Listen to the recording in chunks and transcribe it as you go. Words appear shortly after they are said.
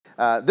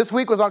This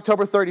week was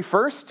October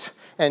 31st,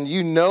 and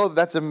you know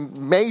that's a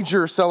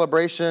major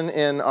celebration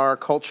in our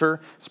culture,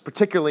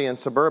 particularly in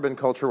suburban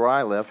culture where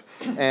I live.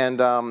 And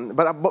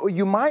but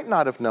you might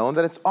not have known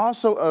that it's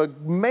also a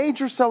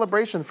major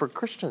celebration for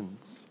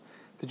Christians.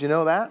 Did you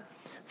know that?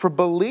 For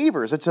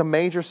believers, it's a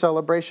major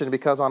celebration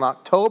because on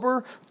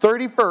October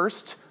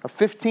 31st of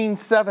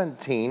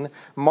 1517,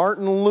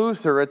 Martin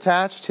Luther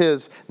attached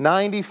his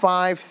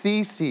 95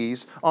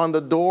 Theses on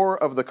the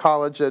door of the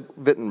college at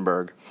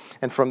Wittenberg.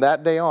 And from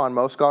that day on,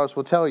 most scholars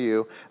will tell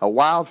you, a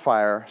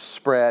wildfire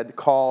spread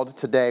called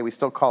today, we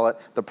still call it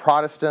the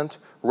Protestant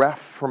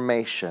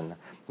Reformation.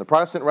 The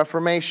Protestant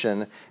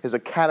Reformation is a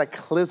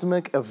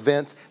cataclysmic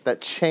event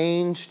that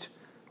changed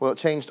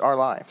our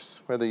lives,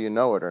 whether you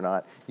know it or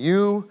not.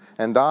 You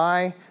and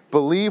I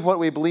believe what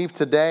we believe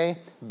today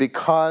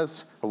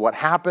because of what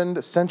happened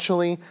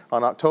essentially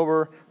on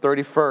October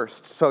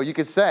 31st. So you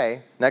could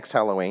say, next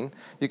Halloween,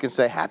 you can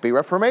say Happy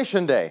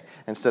Reformation Day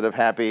instead of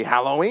Happy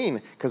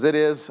Halloween, because it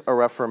is a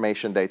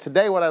Reformation Day.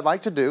 Today what I'd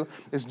like to do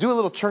is do a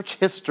little church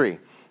history.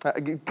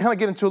 Kind of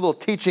get into a little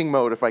teaching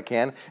mode if I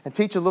can, and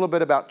teach a little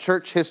bit about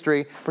church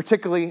history,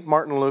 particularly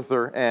Martin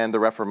Luther and the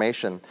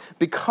Reformation,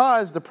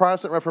 because the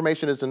Protestant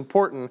Reformation is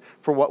important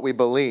for what we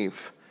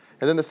believe.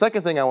 And then the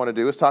second thing I want to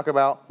do is talk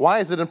about why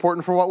is it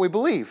important for what we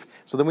believe.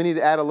 So then we need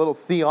to add a little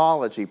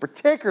theology,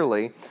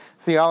 particularly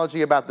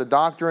theology about the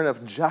doctrine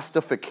of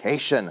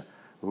justification.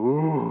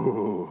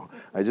 Ooh,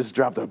 I just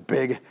dropped a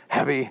big,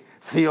 heavy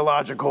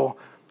theological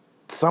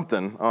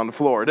something on the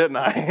floor, didn't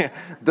I?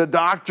 The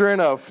doctrine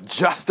of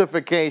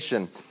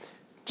justification.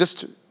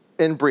 Just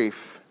in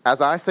brief, as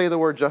I say the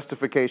word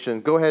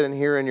justification, go ahead and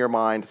hear in your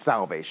mind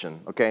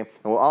salvation, okay? And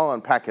we'll all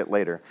unpack it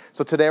later.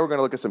 So today we're going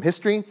to look at some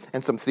history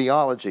and some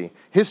theology.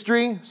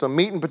 History, some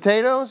meat and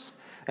potatoes,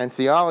 and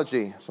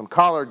theology, some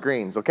collard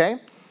greens, okay?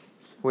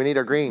 We need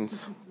our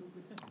greens.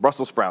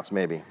 Brussels sprouts,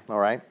 maybe, all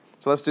right?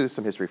 So let's do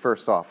some history.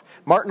 First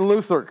off, Martin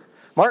Luther.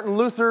 Martin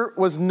Luther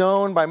was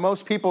known by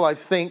most people, I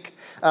think,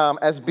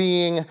 as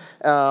being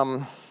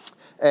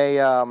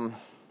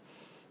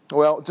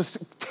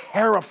just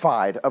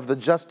terrified of the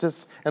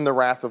justice and the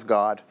wrath of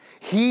God.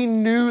 He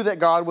knew that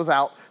God was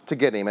out to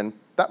get him, and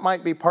that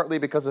might be partly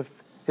because of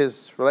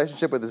his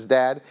relationship with his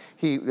dad.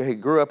 He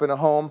grew up in a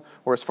home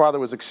where his father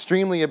was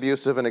extremely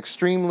abusive and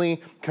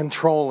extremely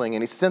controlling,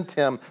 and he sent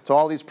him to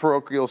all these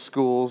parochial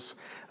schools.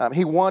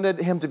 He wanted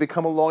him to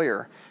become a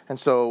lawyer, and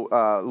so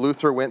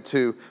Luther went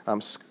to,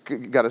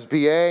 got his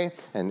BA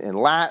in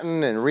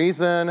Latin and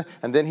reason,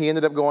 and then he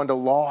ended up going to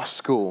law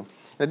school.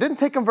 And it didn't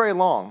take him very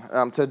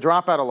long to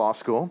drop out of law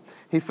school.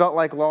 He felt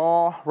like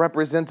law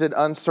represented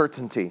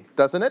uncertainty,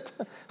 doesn't it?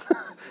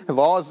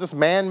 Law is just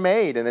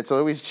man-made, and it's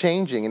always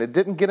changing, and it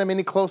didn't get him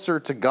any closer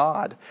to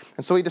God.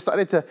 And so he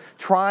decided to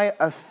try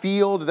a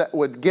field that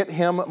would get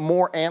him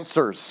more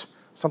answers,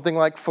 something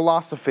like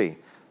philosophy.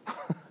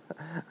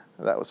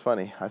 That was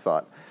funny, I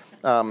thought.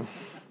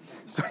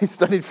 So he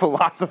studied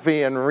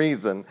philosophy and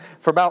reason.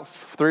 For about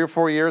 3 or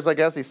 4 years, I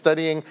guess, he's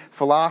studying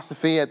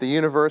philosophy at the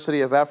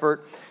University of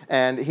Erfurt,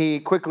 and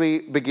he quickly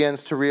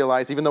begins to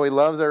realize, even though he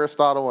loves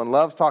Aristotle and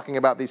loves talking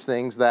about these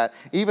things, that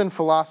even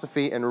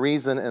philosophy and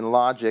reason and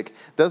logic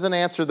doesn't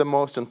answer the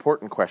most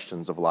important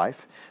questions of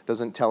life,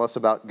 doesn't tell us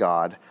about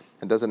God,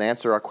 and doesn't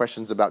answer our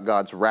questions about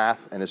God's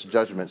wrath and his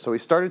judgment. So he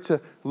started to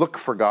look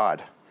for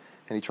God.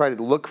 And he tried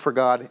to look for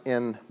God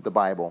in the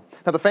Bible.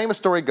 Now, the famous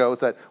story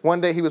goes that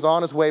one day he was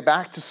on his way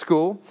back to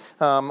school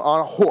on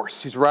a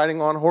horse. He's riding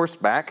on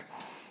horseback.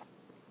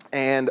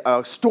 And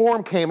a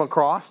storm came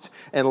across,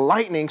 and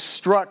lightning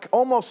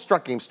almost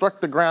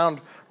struck the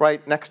ground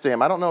right next to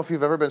him. I don't know if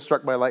you've ever been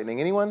struck by lightning.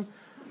 Anyone?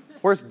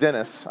 Where's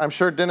Dennis? I'm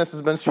sure Dennis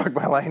has been struck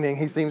by lightning.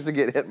 He seems to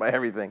get hit by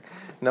everything.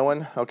 No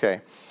one? Okay.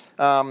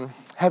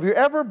 Have you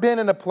ever been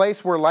in a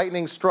place where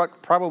lightning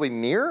struck probably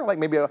near, like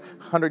maybe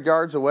 100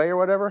 yards away or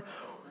whatever?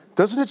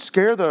 Doesn't it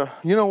scare the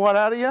you-know-what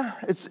out of you?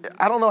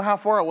 I don't know how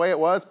far away it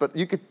was, but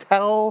you could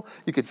tell,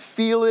 you could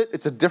feel it.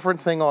 It's a different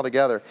thing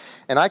altogether.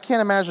 And I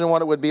can't imagine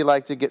what it would be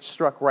like to get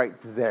struck right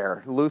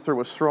there. Luther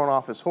was thrown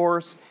off his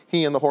horse.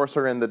 He and the horse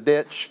are in the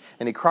ditch,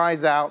 and he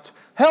cries out,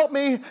 "Help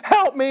me,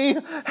 help me,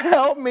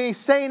 help me.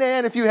 Saint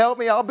Anne, if you help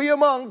me, I'll be a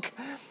monk."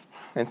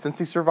 And since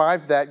he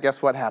survived that,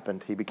 guess what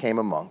happened? He became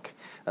a monk.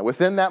 And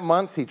within that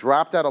month, he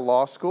dropped out of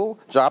law school,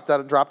 dropped out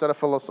of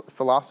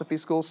philosophy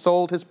school,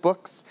 sold his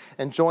books,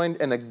 and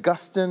joined an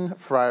Augustine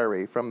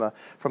friary from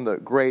the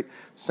great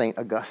St.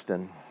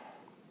 Augustine.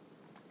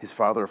 His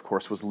father, of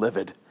course, was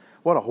livid.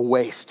 What a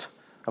waste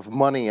of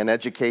money and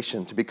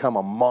education to become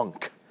a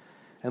monk.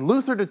 And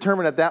Luther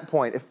determined at that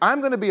point, if I'm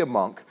going to be a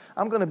monk,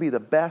 I'm going to be the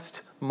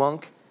best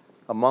monk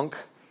a monk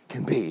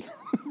can be.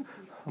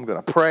 I'm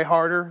going to pray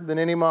harder than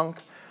any monk.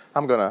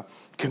 I'm going to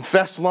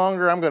confess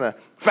longer. I'm going to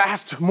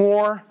fast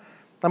more.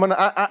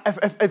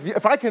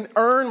 If I can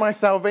earn my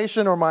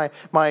salvation or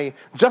my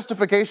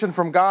justification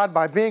from God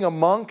by being a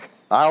monk,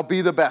 I'll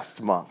be the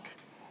best monk.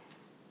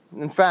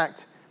 In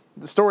fact,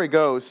 the story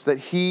goes that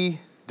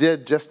he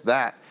did just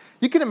that.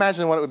 You can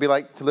imagine what it would be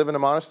like to live in a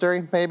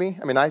monastery, maybe.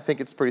 I mean, I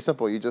think it's pretty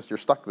simple. You're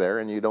stuck there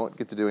and you don't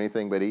get to do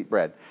anything but eat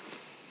bread.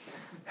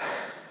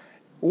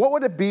 what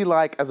would it be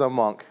like as a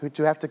monk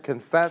to have to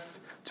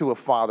confess to a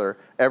father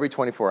every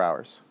 24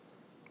 hours?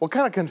 What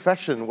kind of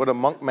confession would a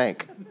monk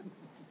make?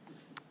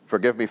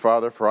 Forgive me,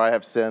 Father, for I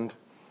have sinned.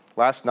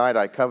 Last night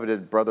I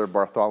coveted Brother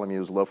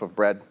Bartholomew's loaf of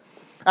bread.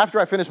 After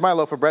I finished my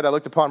loaf of bread, I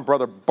looked upon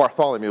Brother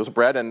Bartholomew's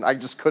bread, and I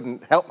just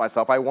couldn't help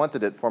myself. I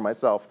wanted it for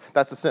myself.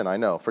 That's a sin, I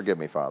know. Forgive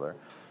me, Father.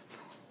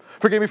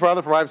 Forgive me,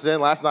 Father, for I have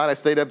sinned. Last night I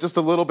stayed up just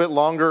a little bit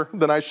longer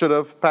than I should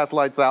have, past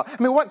lights out.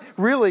 I mean, what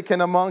really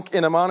can a monk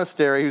in a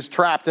monastery who's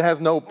trapped and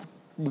has no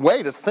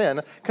way to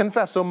sin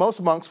confess? So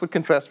most monks would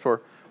confess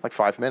for like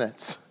 5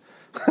 minutes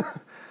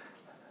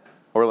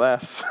or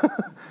less.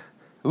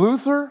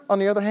 Luther, on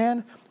the other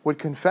hand, would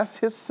confess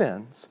his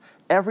sins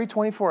every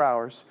 24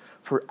 hours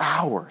for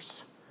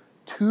hours.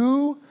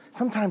 2,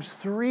 sometimes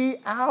 3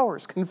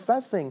 hours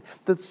confessing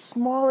the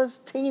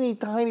smallest, teeny,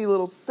 tiny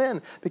little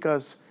sin,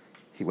 because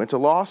he went to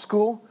law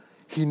school.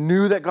 He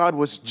knew that God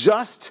was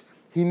just.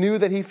 He knew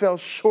that he fell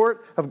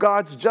short of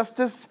God's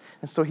justice.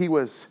 And so he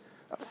was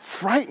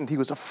frightened. He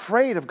was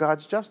afraid of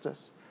God's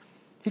justice.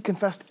 He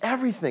confessed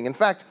everything. In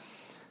fact,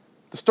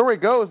 the story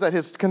goes that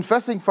his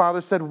confessing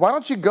father said, why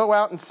don't you go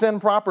out and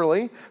sin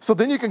properly so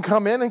then you can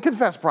come in and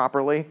confess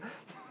properly?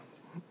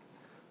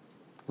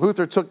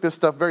 Luther took this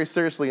stuff very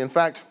seriously. In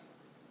fact,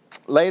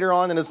 later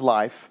on in his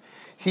life,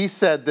 he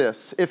said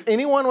this: if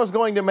anyone was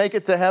going to make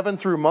it to heaven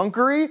through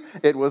monkery,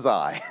 it was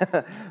I,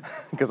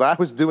 because I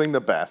was doing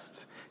the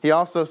best. He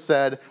also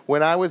said,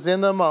 when I was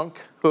in the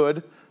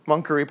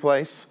monkery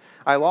place,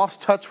 I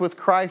lost touch with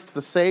Christ,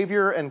 the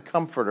Savior and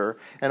Comforter,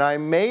 and I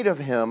made of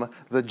him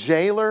the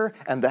jailer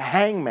and the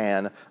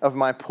hangman of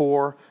my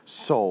poor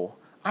soul.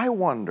 I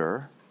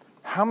wonder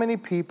how many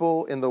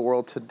people in the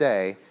world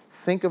today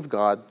think of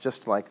God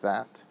just like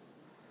that.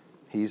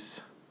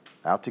 He's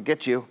out to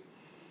get you.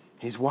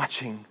 He's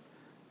watching.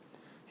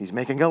 He's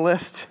making a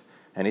list,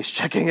 and he's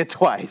checking it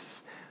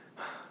twice.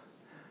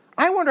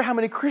 I wonder how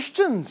many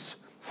Christians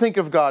think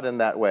of God in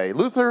that way.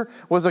 Luther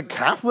was a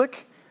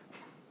Catholic.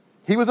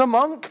 He was a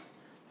monk,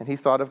 and he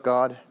thought of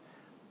God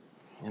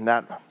in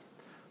that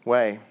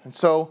way. And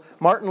so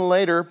Martin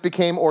later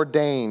became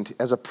ordained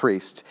as a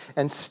priest,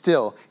 and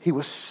still he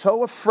was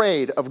so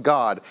afraid of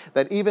God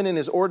that even in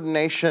his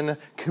ordination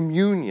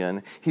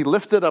communion, he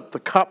lifted up the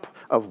cup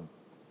of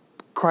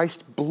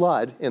Christ's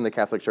blood in the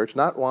Catholic Church,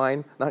 not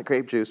wine, not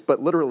grape juice, but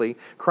literally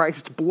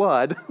Christ's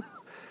blood.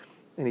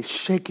 And he's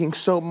shaking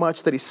so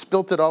much that he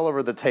spilt it all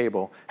over the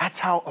table. That's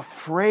how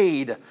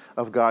afraid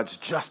of God's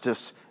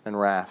justice and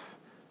wrath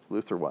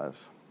Luther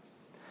was.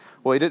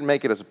 Well, he didn't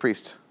make it as a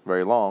priest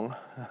very long.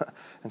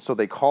 And so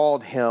they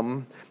called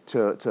him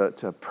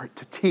to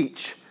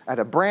teach at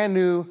a brand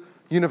new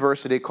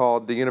university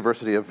called the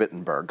University of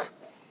Wittenberg,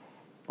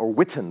 or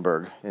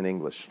Wittenberg in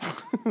English.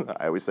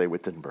 I always say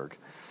Wittenberg.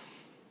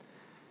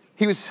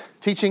 He was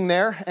teaching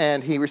there,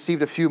 and he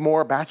received a few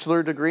more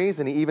bachelor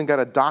degrees, and he even got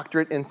a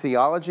doctorate in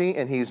theology,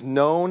 and he's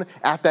known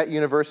at that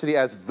university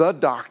as the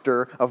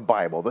doctor of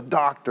Bible, the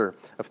doctor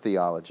of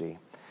theology.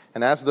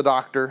 And as the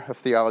doctor of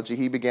theology,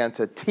 he began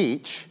to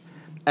teach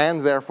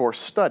and therefore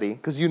study,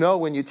 because you know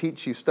when you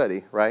teach, you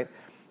study, right?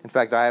 In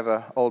fact, I have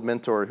an old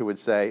mentor who would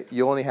say,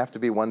 you only have to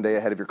be one day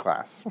ahead of your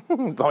class.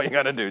 That's all you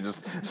got to do.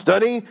 Just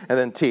study and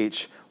then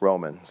teach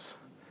Romans.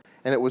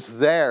 And it was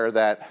there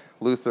that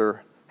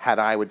Luther had,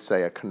 I would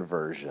say, a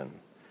conversion.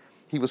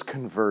 He was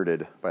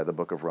converted by the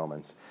book of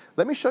Romans.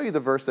 Let me show you the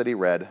verse that he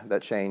read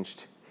that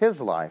changed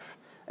his life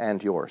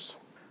and yours.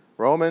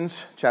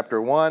 Romans chapter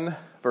 1,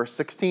 verse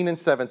 16 and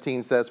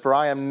 17 says, for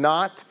I am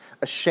not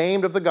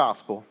ashamed of the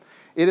gospel.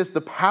 It is the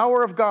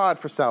power of God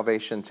for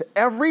salvation to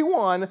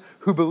everyone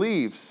who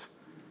believes.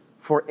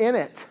 For in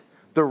it,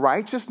 the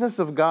righteousness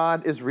of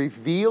God is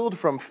revealed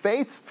from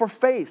faith for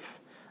faith,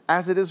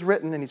 as it is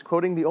written, and he's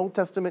quoting the Old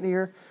Testament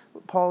here,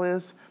 Paul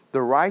is,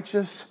 the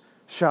righteous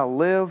shall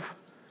live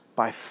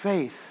by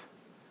faith.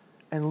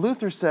 And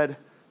Luther said,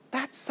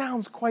 that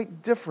sounds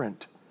quite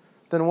different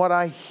than what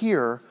I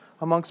hear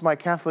amongst my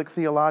Catholic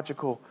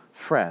theological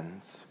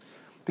friends.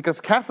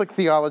 Because Catholic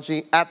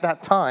theology at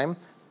that time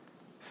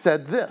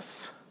said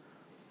this,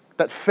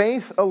 that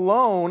faith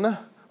alone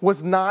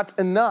was not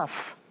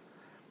enough.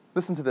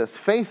 Listen to this.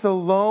 Faith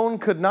alone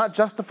could not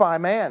justify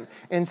man.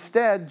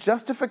 Instead,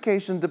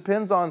 justification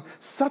depends on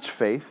such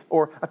faith,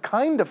 or a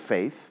kind of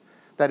faith,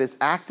 that is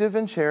active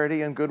in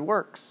charity and good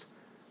works.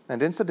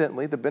 And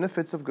incidentally, the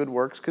benefits of good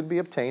works could be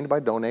obtained by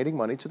donating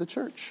money to the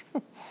church.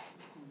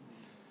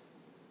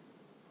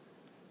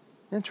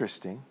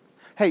 Interesting.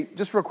 Hey,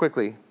 just real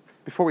quickly,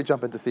 before we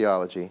jump into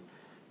theology,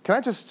 can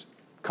I just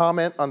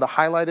comment on the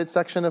highlighted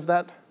section of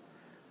that?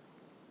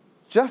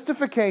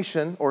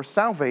 Justification or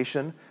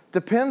salvation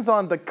depends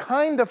on the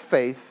kind of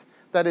faith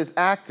that is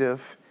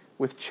active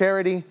with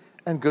charity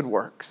and good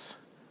works.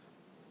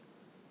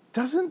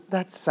 Doesn't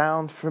that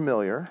sound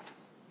familiar?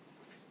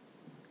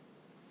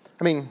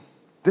 I mean,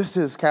 this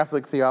is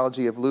Catholic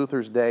theology of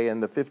Luther's day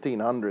in the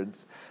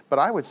 1500s, but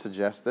I would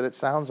suggest that it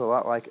sounds a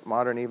lot like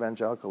modern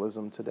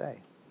evangelicalism today.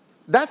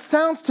 That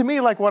sounds to me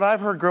like what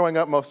I've heard growing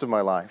up most of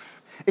my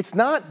life. It's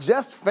not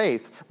just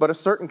faith, but a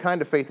certain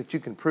kind of faith that you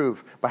can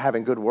prove by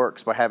having good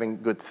works, by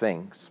having good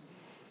things,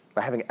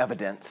 by having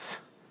evidence.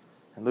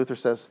 And Luther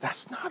says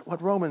that's not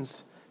what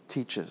Romans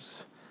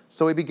teaches.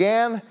 So he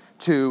began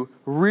to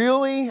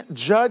really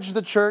judge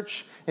the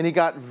church, and he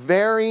got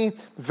very,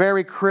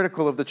 very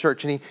critical of the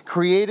church. And he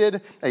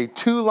created a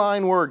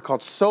 2-line word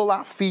called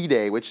sola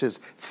fide, which is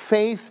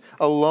faith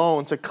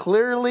alone, to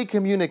clearly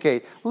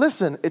communicate,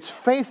 listen, it's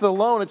faith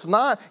alone. It's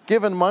not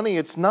giving money.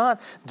 It's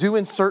not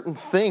doing certain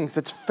things.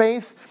 It's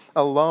faith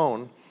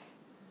alone.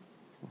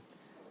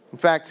 In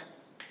fact,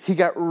 he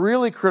got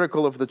really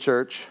critical of the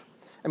church.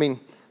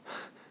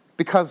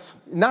 Because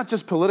not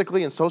just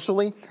politically and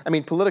socially,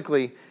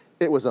 politically,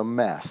 it was a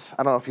mess.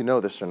 I don't know if you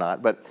know this or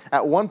not, but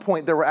at one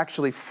point there were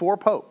actually 4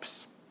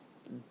 popes.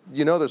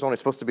 You know there's only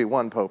supposed to be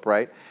 1 pope,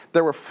 right?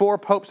 There were 4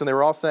 popes, and they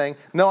were all saying,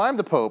 no, I'm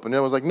the pope. And it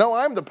was like, no,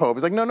 I'm the pope.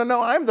 It's like,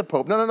 no, I'm the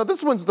pope. No,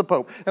 this one's the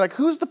pope. And like,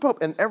 who's the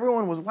pope? And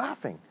everyone was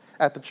laughing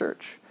at the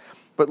church.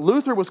 But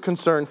Luther was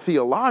concerned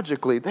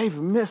theologically, they've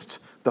missed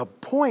the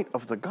point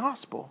of the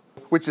gospel,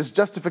 which is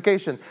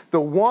justification.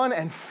 The one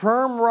and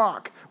firm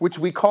rock, which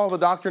we call the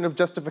doctrine of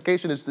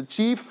justification, is the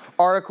chief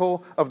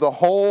article of the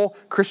whole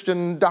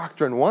Christian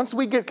doctrine. Once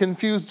we get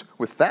confused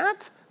with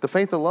that, the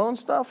faith alone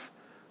stuff,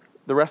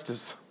 the rest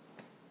is,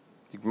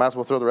 you might as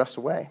well throw the rest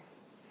away.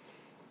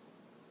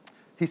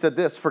 He said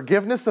this,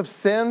 forgiveness of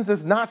sins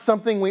is not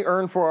something we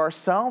earn for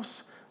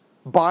ourselves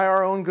by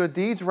our own good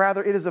deeds.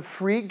 Rather, it is a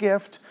free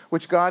gift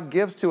which God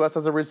gives to us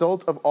as a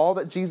result of all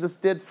that Jesus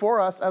did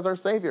for us as our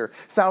Savior.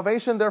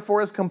 Salvation,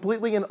 therefore, is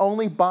completely and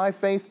only by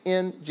faith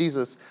in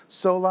Jesus.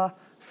 Sola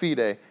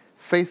fide,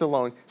 faith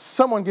alone.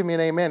 Someone give me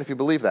an amen if you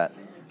believe that.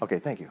 Okay,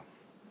 thank you.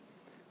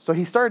 So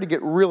he started to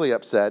get really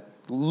upset,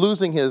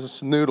 losing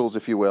his noodles,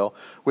 if you will,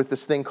 with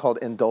this thing called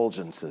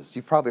indulgences.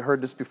 You've probably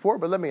heard this before,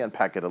 but let me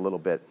unpack it a little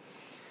bit.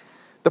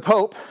 The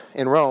Pope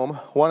in Rome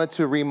wanted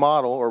to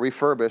remodel or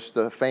refurbish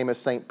the famous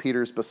St.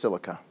 Peter's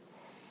Basilica.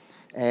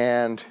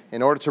 And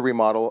in order to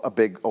remodel a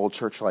big old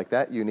church like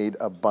that, you need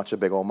a bunch of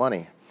big old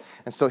money.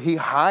 And so he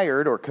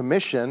hired or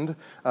commissioned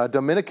a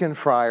Dominican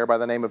friar by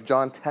the name of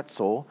John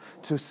Tetzel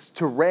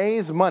to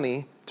raise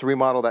money to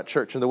remodel that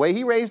church. And the way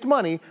he raised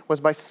money was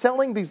by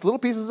selling these little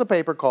pieces of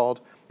paper called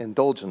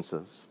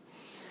indulgences.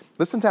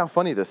 Listen to how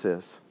funny this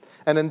is.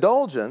 An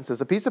indulgence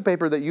is a piece of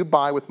paper that you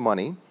buy with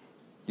money.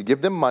 You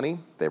give them money,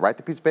 they write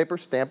the piece of paper,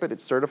 stamp it,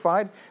 it's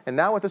certified, and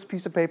now with this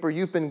piece of paper,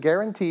 you've been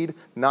guaranteed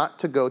not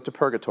to go to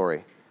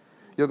purgatory.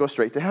 You'll go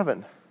straight to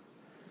heaven.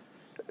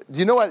 Do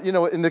you know what?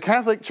 In the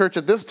Catholic Church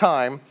at this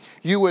time,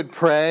 you would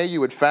pray, you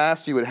would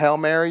fast, you would Hail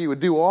Mary, you would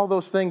do all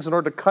those things in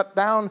order to cut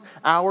down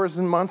hours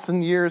and months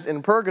and years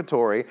in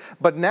purgatory.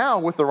 But now,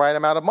 with the right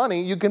amount of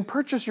money, you can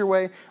purchase your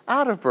way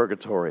out of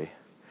purgatory.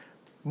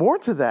 More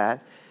to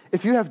that,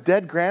 if you have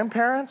dead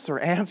grandparents or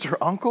aunts or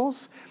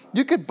uncles,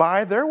 you could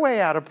buy their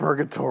way out of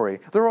purgatory.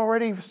 They're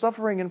already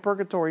suffering in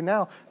purgatory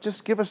now.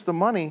 Just give us the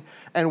money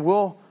and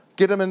we'll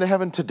get them into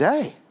heaven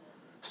today.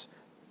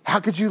 How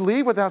could you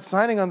leave without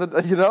signing on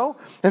the,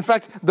 In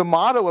fact, the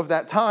motto of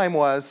that time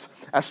was,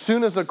 as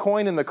soon as a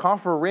coin in the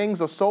coffer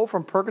rings, a soul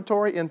from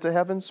purgatory into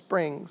heaven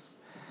springs.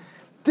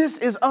 This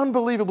is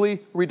unbelievably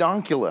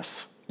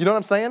redonkulous. You know what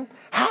I'm saying?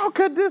 How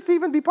could this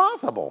even be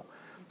possible?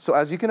 So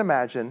as you can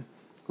imagine,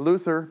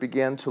 Luther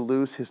began to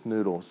lose his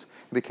noodles.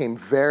 He became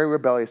very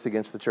rebellious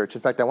against the church.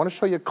 In fact, I want to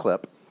show you a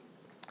clip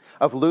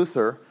of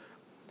Luther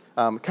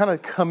kind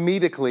of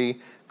comedically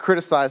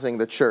criticizing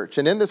the church.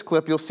 And in this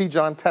clip, you'll see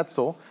John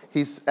Tetzel.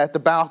 He's at the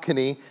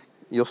balcony.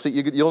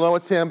 You'll know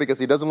it's him because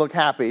he doesn't look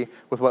happy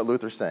with what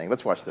Luther's saying.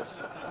 Let's watch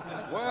this.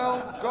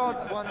 Well,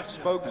 God once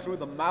spoke through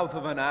the mouth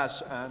of an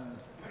ass, and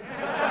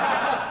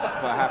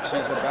perhaps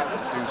he's about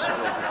to do so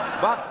again.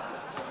 But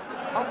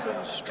I'll tell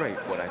you straight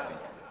what I think.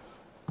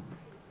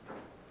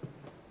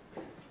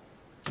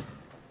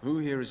 Who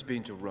here has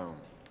been to Rome?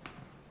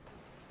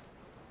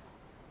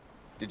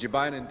 Did you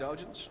buy an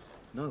indulgence?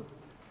 No.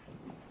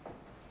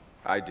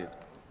 I did.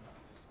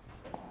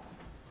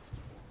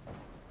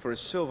 For a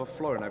silver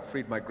florin, I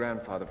freed my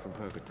grandfather from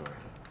purgatory.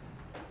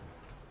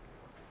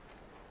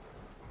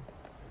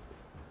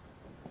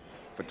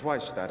 For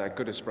twice that, I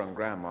could have sprung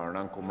Grandma and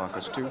Uncle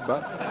Marcus too,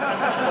 but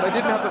I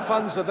didn't have the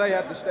funds, so they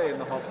had to stay in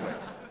the hot place.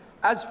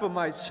 As for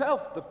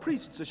myself, the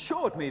priests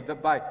assured me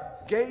that by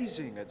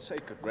gazing at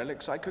sacred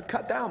relics, I could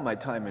cut down my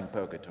time in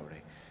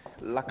purgatory.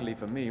 Luckily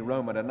for me,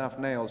 Rome had enough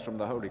nails from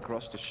the Holy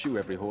Cross to shoe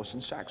every horse in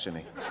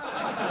Saxony. But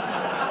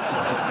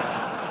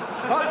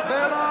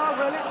there are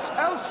relics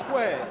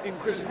elsewhere in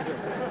Christendom.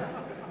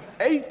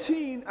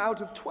 18 out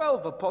of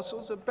 12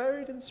 apostles are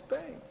buried in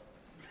Spain.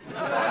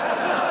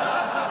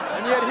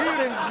 And yet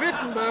here in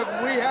Wittenberg,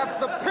 we have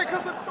the pick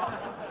of the crop.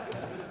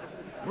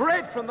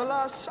 Bread from the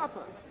Last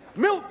Supper.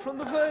 Milk from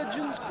the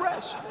Virgin's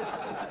breast,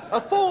 a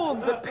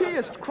thorn that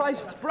pierced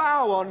Christ's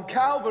brow on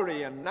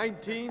Calvary, and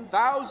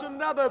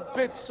 19,000 other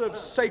bits of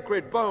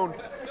sacred bone,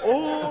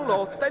 all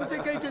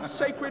authenticated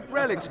sacred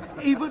relics,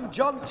 even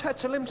John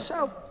Tetzel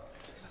himself,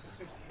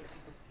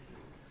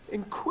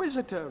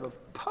 Inquisitor of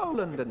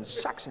Poland and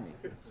Saxony,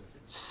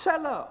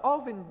 seller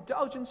of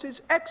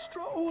indulgences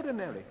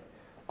extraordinary,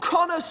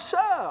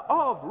 connoisseur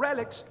of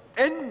relics,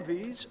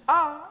 envies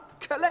our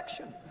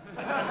collection.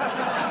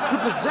 To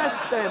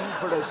possess them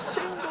for a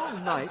single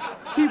night,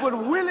 he would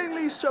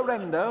willingly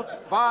surrender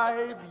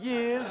 5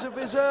 years of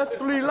his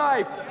earthly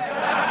life.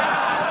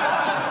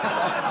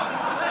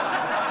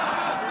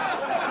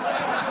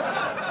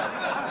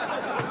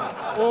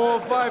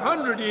 Or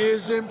 500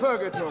 years in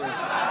purgatory.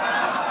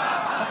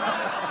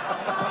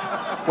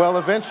 Well,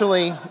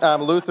 eventually,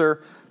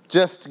 Luther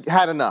just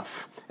had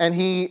enough. And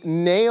he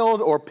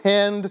nailed or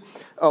penned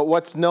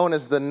what's known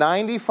as the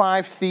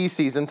 95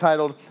 Theses,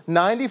 entitled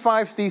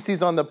 95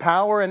 Theses on the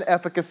Power and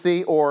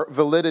Efficacy or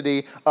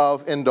Validity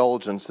of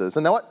Indulgences.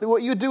 And now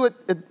what you do at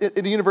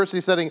a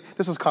university setting,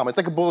 this is common. It's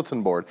like a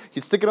bulletin board.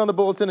 You'd stick it on the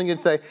bulletin and you'd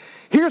say,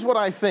 here's what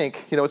I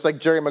think. It's like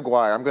Jerry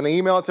Maguire. I'm going to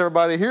email it to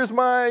everybody. Here's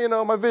my,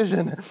 my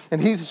vision.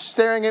 And he's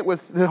sharing it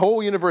with the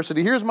whole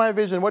university. Here's my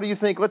vision. What do you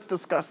think? Let's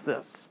discuss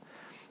this.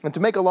 And to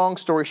make a long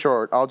story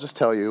short, I'll just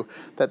tell you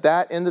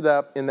that ended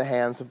up in the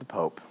hands of the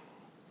Pope.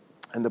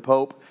 And the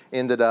Pope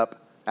ended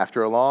up,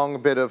 after a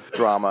long bit of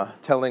drama,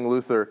 telling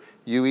Luther,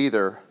 you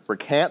either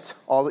recant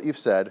all that you've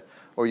said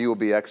or you will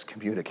be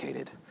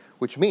excommunicated,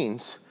 which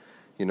means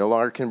you no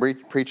longer can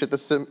preach at the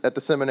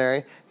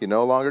seminary, you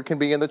no longer can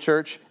be in the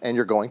church, and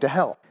you're going to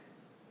hell.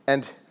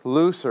 And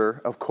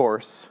Luther, of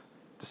course,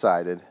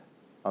 decided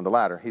on the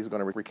latter. He's going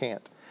to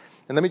recant.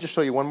 And let me just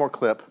show you one more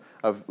clip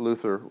of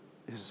Luther,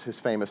 his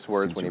famous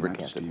words when he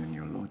recanted. Since your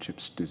Majesty and your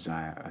Lordships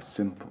desire a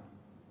simple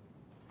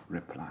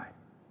reply,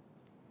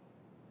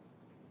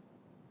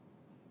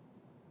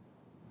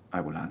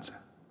 I will answer.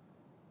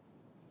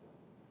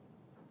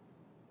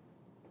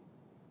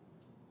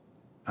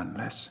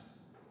 Unless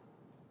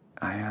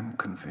I am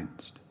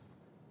convinced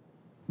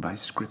by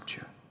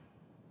Scripture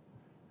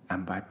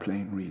and by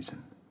plain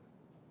reason,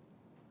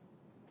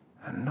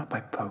 and not by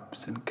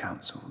popes and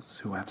councils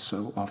who have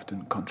so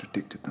often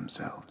contradicted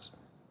themselves,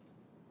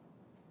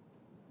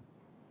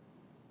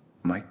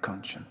 my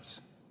conscience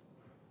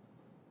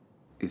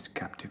is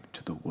captive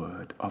to the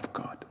word of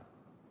God.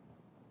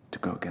 To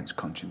go against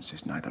conscience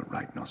is neither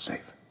right nor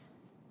safe.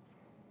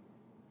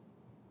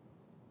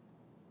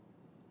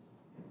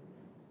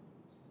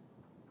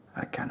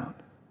 I cannot,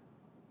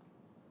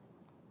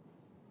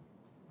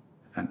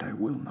 and I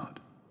will not,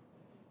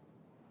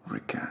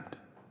 recant.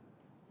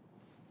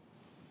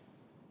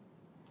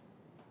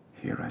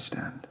 Here I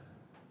stand.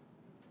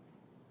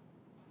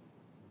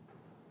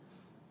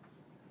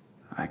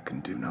 I can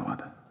do no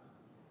other.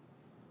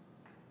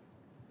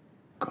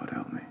 God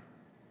help me.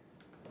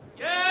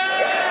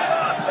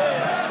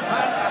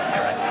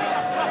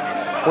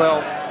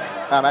 Well,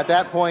 at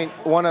that point,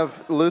 one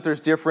of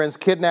Luther's dear friends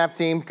kidnapped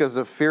him because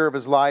of fear of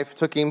his life,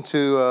 took him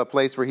to a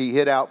place where he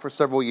hid out for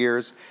several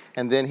years,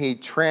 and then he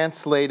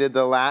translated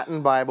the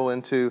Latin Bible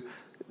into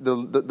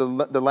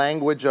the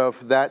language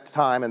of that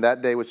time and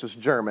that day, which was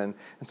German.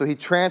 And so he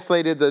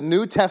translated the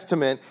New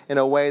Testament in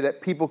a way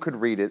that people could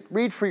read it.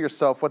 Read for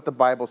yourself what the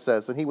Bible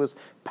says. And he was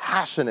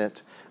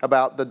passionate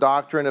about the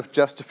doctrine of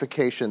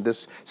justification,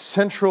 this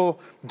central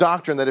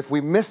doctrine that if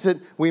we miss it,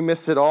 we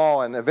miss it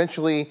all. And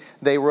eventually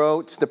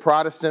the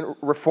Protestant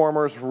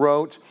reformers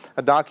wrote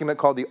a document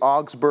called the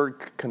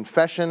Augsburg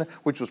Confession,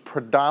 which was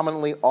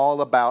predominantly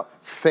all about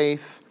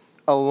faith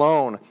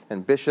alone.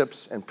 And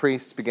bishops and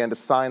priests began to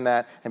sign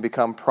that and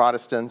become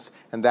Protestants.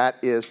 And that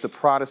is the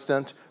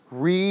Protestant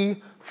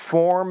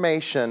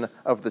reformation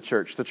of the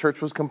church. The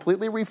church was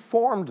completely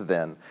reformed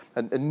then,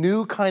 a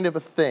new kind of a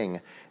thing.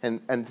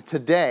 And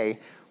today,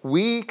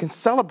 we can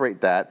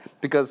celebrate that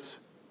because,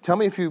 tell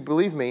me if you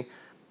believe me,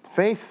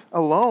 faith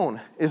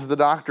alone is the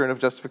doctrine of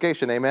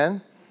justification.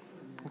 Amen?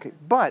 Okay,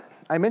 but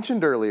I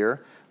mentioned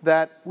earlier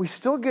that we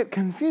still get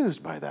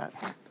confused by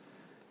that.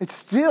 It's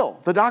still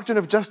the doctrine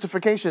of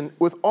justification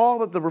with all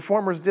that the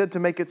reformers did to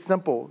make it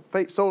simple.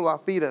 Sola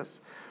fides.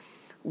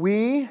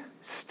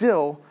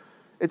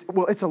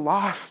 It's a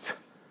lost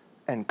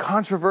and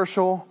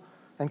controversial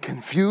and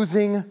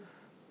confusing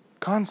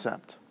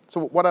concept.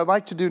 So what I'd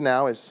like to do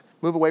now is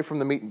move away from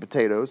the meat and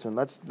potatoes and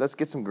let's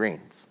get some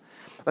greens.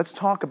 Let's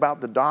talk about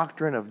the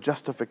doctrine of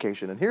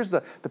justification. And here's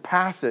the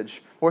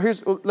passage.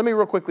 Let me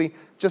real quickly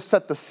just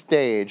set the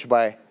stage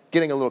by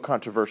getting a little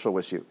controversial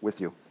with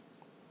you.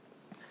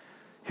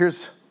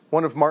 Here's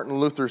one of Martin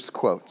Luther's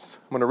quotes.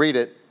 I'm going to read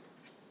it.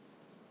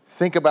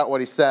 Think about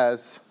what he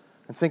says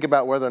and think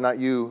about whether or not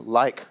you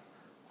like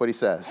what he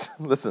says.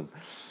 Listen.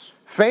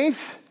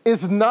 Faith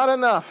is not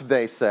enough,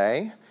 they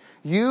say.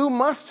 You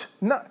must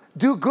not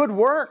do good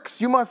works.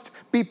 You must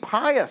be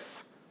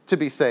pious to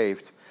be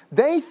saved.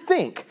 They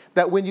think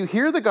that when you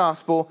hear the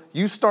gospel,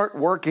 you start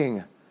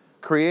working,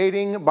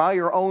 creating by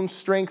your own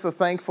strength a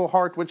thankful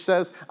heart which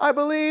says, I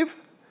believe.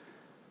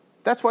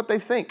 That's what they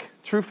think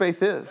true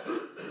faith is.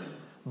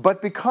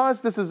 But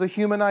because this is a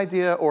human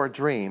idea or a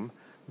dream,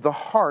 the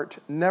heart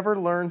never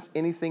learns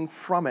anything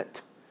from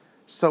it.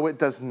 So it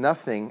does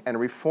nothing, and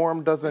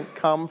reform doesn't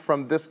come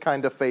from this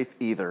kind of faith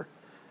either.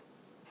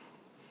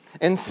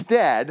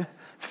 Instead,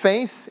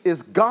 faith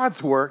is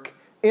God's work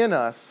in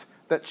us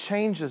that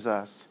changes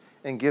us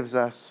and gives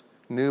us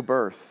new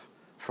birth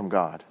from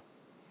God.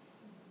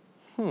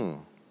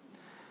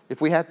 If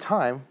we had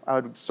time, I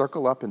would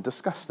circle up and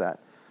discuss that.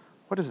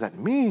 What does that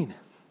mean?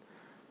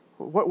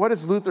 What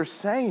is Luther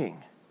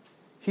saying?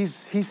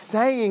 He's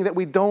saying that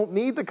we don't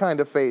need the kind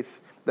of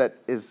faith that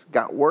is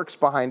got works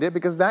behind it,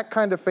 because that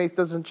kind of faith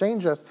doesn't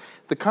change us.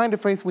 The kind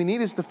of faith we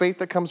need is the faith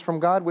that comes from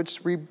God,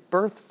 which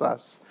rebirths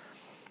us.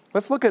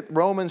 Let's look at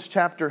Romans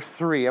chapter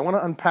 3. I want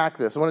to unpack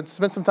this. I want to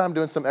spend some time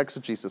doing some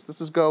exegesis. Let's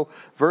just go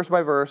verse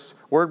by verse,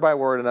 word by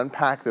word, and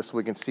unpack this so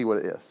we can see what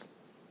it is.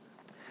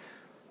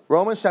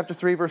 Romans chapter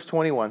 3, verse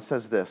 21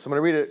 says this. I'm going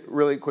to read it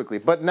really quickly.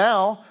 But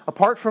now,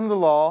 apart from the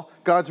law,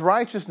 God's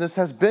righteousness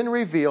has been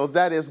revealed.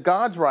 That is,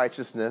 God's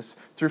righteousness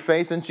through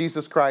faith in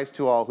Jesus Christ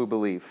to all who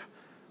believe.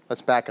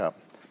 Let's back up.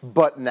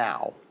 But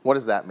now, what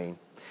does that mean?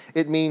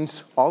 It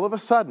means all of a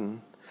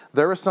sudden,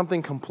 there is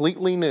something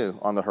completely new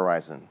on the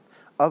horizon.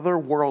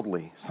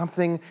 Otherworldly,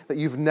 something that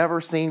you've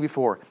never seen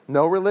before.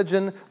 No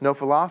religion, no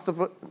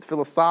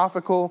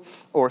philosophical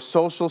or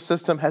social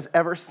system has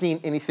ever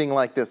seen anything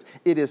like this.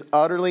 It is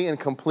utterly and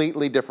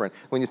completely different.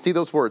 When you see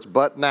those words,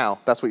 but now,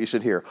 that's what you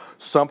should hear.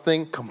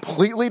 Something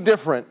completely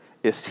different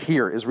is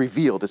here, is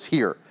revealed, is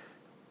here.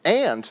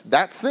 And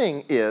that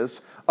thing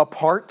is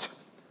apart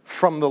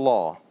from the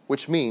law,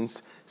 which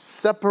means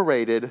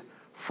separated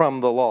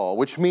from the law,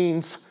 which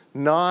means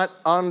not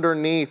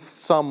underneath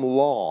some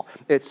law.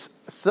 It's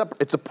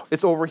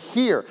over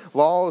here.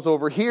 Law is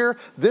over here.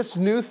 This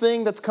new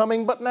thing that's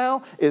coming but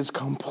now is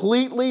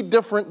completely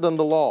different than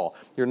the law.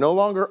 You're no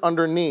longer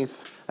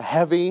underneath a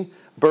heavy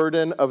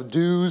burden of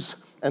do's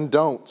and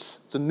don'ts.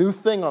 It's a new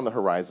thing on the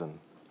horizon.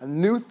 A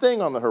new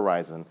thing on the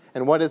horizon.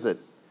 And what is it?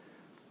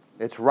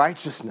 It's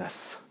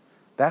righteousness.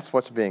 That's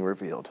what's being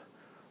revealed.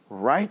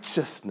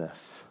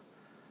 Righteousness.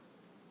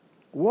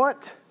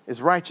 What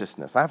is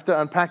righteousness? I have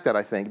to unpack that,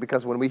 I think,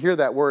 because when we hear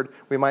that word,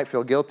 we might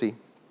feel guilty,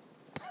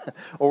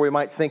 or we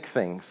might think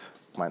things.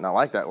 Might not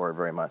like that word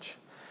very much.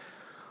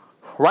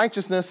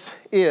 Righteousness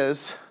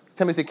is,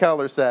 Timothy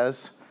Keller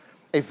says,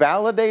 a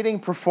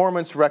validating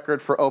performance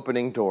record for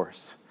opening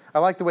doors. I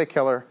like the way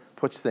Keller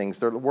puts things.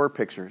 They're word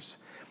pictures.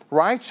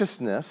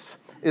 Righteousness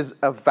is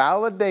a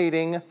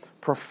validating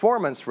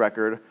performance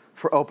record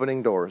for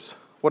opening doors.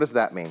 What does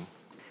that mean?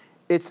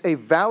 It's a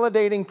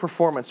validating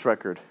performance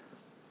record.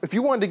 If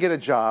you wanted to get a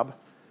job,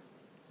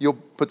 you'll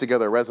put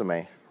together a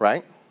resume,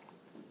 right?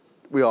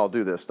 We all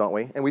do this, don't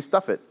we? And we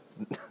stuff it.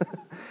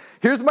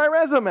 Here's my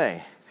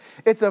resume.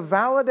 It's a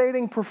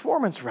validating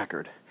performance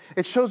record.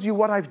 It shows you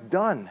what I've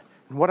done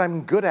and what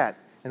I'm good at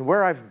and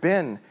where I've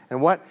been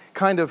and what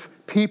kind of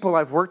people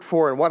I've worked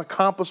for and what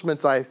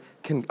accomplishments I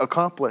can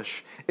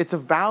accomplish. It's a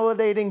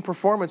validating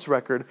performance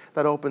record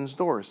that opens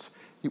doors.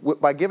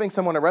 By giving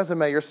someone a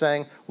resume, you're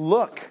saying,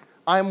 look,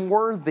 I'm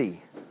worthy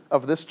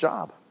of this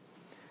job.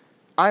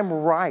 I'm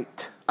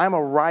right. I'm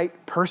a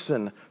right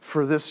person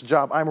for this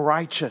job. I'm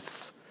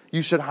righteous.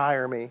 You should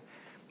hire me.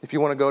 If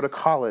you want to go to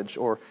college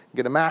or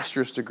get a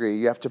master's degree,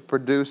 you have to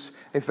produce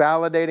a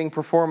validating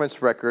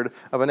performance record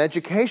of an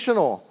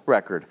educational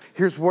record.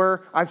 Here's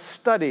where I've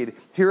studied.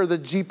 Here are the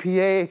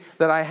GPA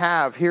that I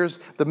have. Here's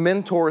the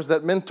mentors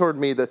that mentored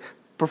me, the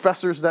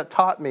professors that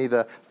taught me,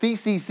 the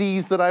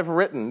theses that I've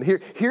written.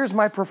 Here's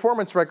my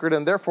performance record,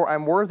 and therefore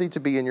I'm worthy to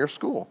be in your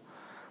school.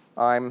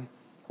 I'm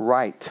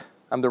right.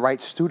 I'm the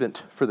right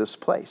student for this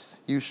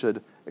place. You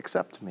should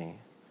accept me.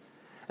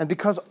 And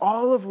because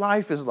all of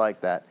life is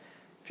like that,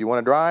 if you want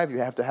to drive, you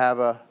have to have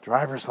a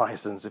driver's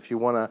license. If you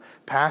want to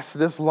pass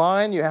this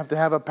line, you have to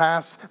have a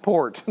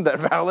passport that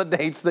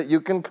validates that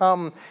you can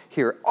come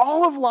here.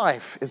 All of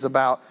life is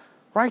about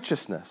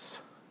righteousness.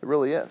 It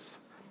really is.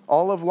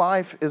 All of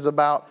life is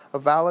about a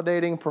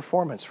validating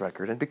performance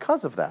record. And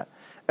because of that,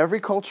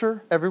 every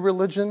culture, every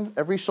religion,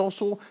 every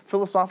social,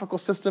 philosophical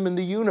system in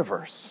the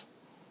universe,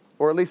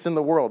 or at least in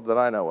the world that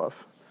I know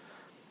of,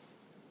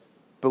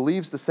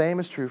 believes the same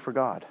is true for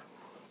God.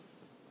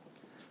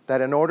 That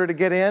in order to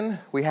get in,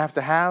 we have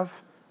to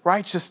have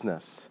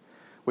righteousness,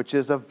 which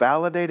is a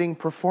validating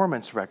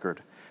performance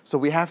record. So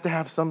we have to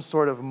have some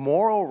sort of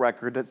moral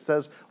record that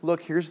says,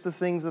 look, here's the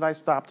things that I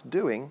stopped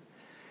doing,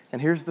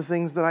 and here's the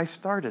things that I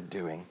started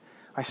doing.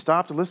 I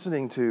stopped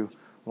listening to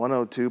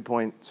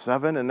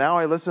 102.7, and now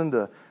I listen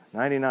to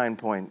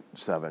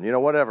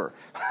 99.7, whatever.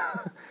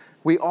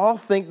 We all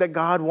think that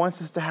God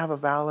wants us to have a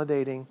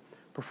validating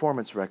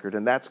performance record,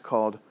 and that's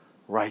called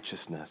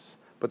righteousness.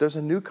 But there's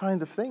a new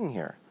kind of thing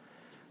here.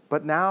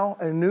 But now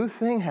a new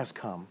thing has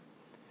come,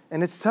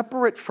 and it's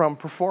separate from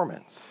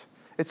performance.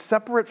 It's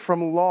separate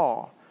from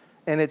law,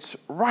 and it's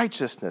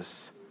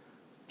righteousness.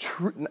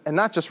 And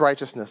not just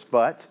righteousness,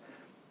 but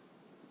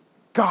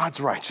God's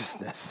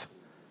righteousness.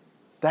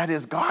 That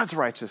is God's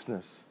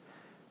righteousness.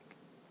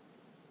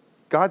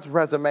 God's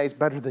resume is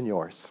better than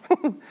yours.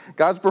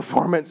 God's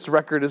performance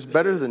record is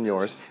better than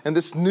yours. And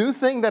this new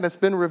thing that has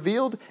been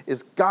revealed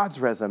is God's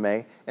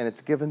resume, and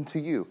it's given to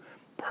you.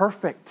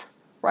 Perfect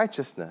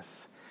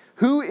righteousness.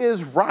 Who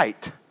is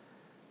right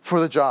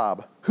for the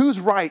job? Who's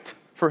right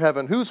for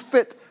heaven? Who's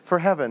fit for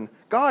heaven?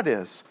 God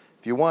is.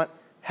 If you want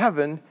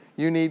heaven,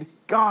 you need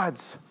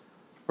God's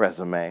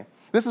resume.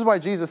 This is why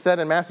Jesus said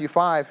in Matthew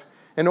 5,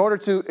 in order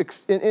to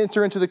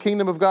enter into the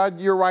kingdom of God,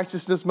 your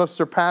righteousness must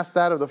surpass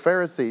that of the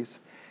Pharisees.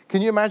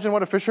 Can you imagine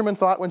what a fisherman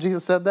thought when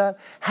Jesus said that?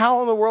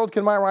 How in the world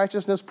can my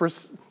righteousness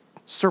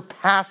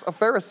surpass a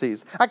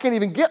Pharisee's? I can't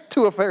even get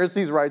to a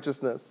Pharisee's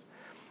righteousness.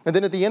 And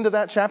then at the end of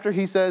that chapter,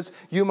 he says,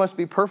 you must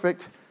be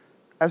perfect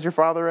as your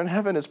Father in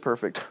heaven is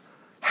perfect.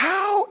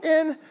 How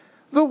in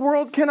the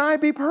world can I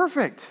be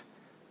perfect?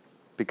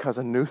 Because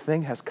a new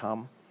thing has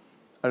come.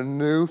 A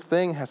new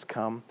thing has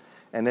come,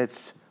 and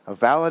it's a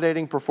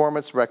validating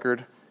performance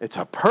record. It's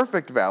a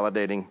perfect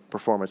validating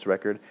performance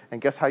record.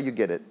 And guess how you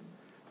get it?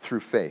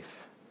 Through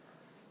faith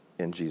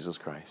in Jesus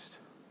Christ.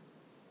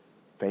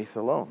 Faith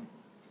alone.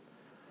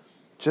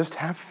 Just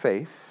have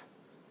faith,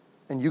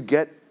 and you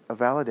get a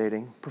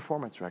validating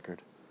performance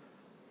record.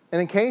 And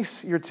in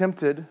case you're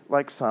tempted,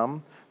 like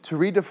some, to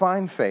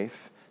redefine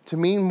faith to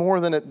mean more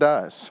than it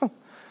does,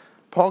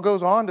 Paul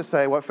goes on to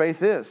say what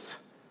faith is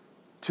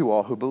to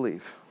all who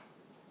believe.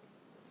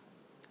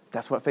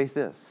 That's what faith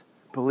is.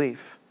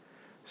 Belief.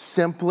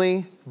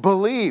 Simply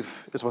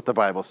believe is what the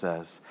Bible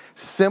says.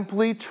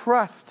 Simply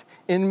trust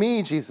in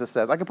me, Jesus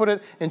says. I can put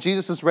it in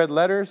Jesus' red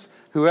letters.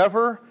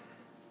 Whoever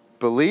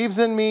believes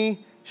in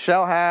me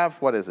shall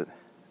have, what is it?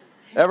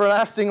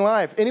 Everlasting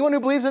life. Anyone who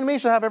believes in me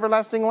shall have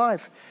everlasting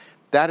life.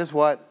 That is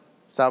what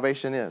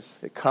salvation is.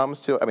 It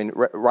comes to,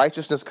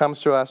 righteousness comes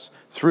to us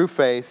through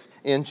faith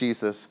in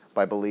Jesus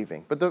by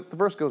believing. But the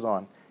verse goes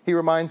on. He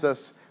reminds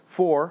us,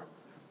 for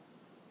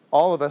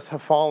all of us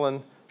have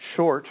fallen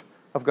short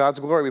of God's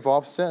glory. We've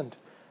all sinned.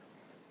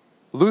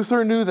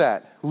 Luther knew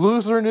that.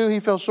 Luther knew he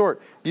fell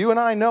short. You and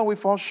I know we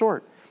fall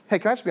short. Hey,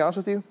 can I just be honest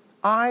with you?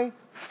 I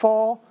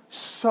fall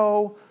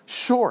so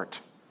short.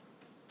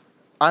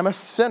 I'm a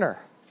sinner.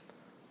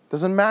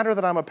 Doesn't matter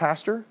that I'm a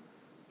pastor.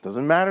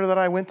 Doesn't matter that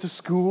I went to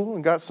school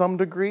and got some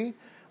degree.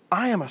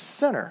 I am a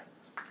sinner.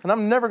 And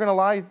I'm never going to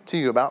lie to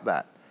you about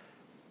that.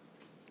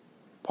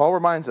 Paul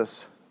reminds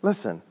us,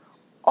 listen,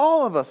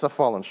 all of us have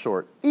fallen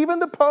short. Even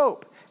the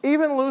Pope,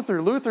 even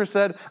Luther. Luther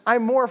said,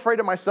 I'm more afraid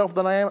of myself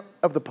than I am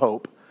of the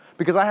Pope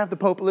because I have the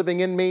Pope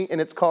living in me,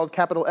 and it's called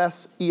capital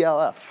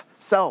S-E-L-F,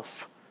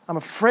 self. I'm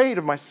afraid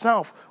of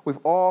myself. We've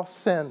all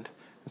sinned.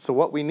 And so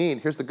what we need,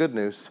 here's the good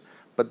news,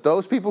 but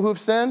those people who've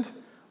sinned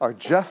are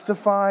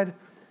justified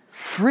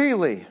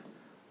freely.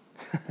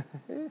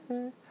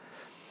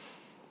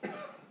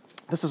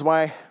 This is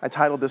why I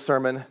titled this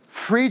sermon,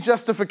 Free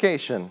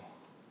Justification,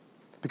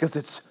 because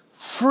it's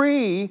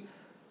free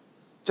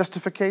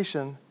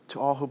justification to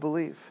all who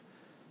believe.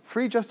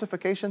 Free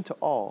justification to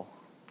all.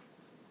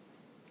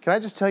 Can I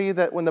just tell you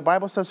that when the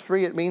Bible says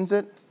free, it means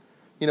it?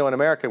 You know, in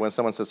America, when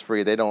someone says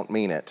free, they don't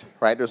mean it,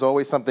 right? There's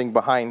always something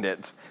behind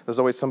it. There's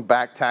always some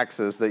back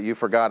taxes that you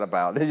forgot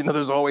about. You know,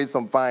 there's always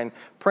some fine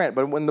print.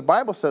 But when the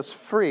Bible says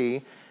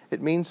free,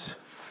 it means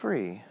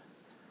free.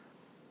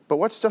 But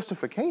what's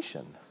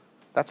justification?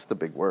 That's the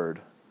big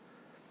word.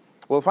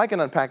 Well, if I can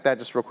unpack that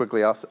just real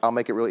quickly, I'll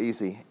make it real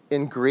easy.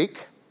 In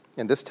Greek,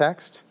 in this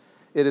text,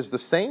 it is the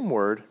same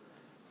word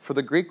for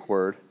the Greek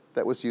word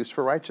that was used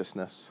for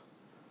righteousness.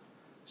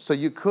 So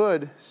you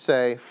could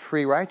say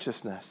free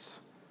righteousness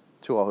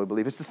to all who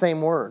believe. It's the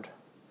same word.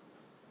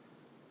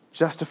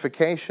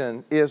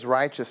 Justification is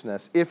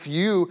righteousness. If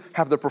you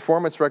have the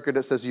performance record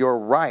that says you're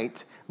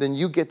right, then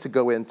you get to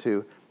go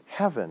into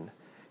heaven.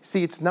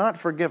 See, it's not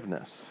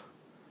forgiveness.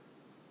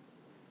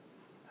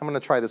 I'm going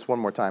to try this one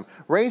more time.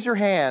 Raise your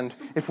hand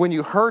if when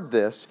you heard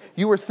this,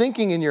 you were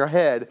thinking in your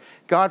head,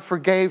 God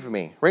forgave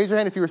me. Raise your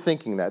hand if you were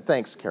thinking that.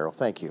 Thanks, Carol.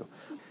 Thank you.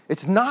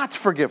 It's not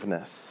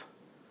forgiveness.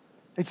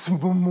 It's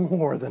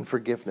more than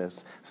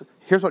forgiveness. So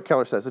here's what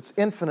Keller says. It's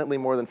infinitely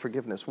more than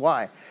forgiveness.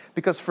 Why?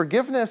 Because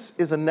forgiveness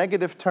is a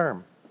negative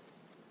term.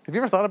 Have you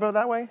ever thought about it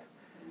that way?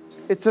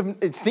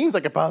 It seems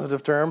like a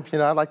positive term. You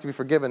know, I'd like to be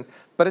forgiven.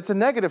 But it's a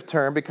negative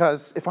term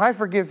because if I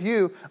forgive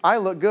you, I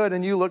look good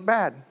and you look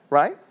bad,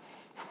 right?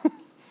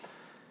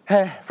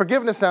 Hey,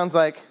 forgiveness sounds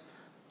like,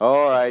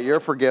 all right,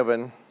 you're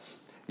forgiven.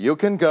 You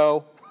can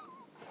go.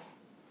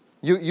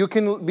 You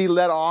can be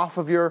let off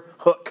of your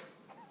hook.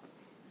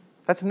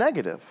 That's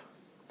negative.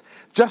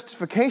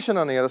 Justification,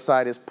 on the other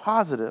side, is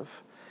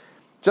positive.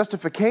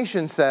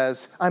 Justification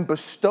says, I'm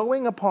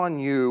bestowing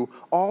upon you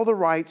all the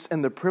rights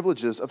and the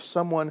privileges of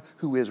someone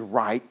who is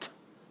right.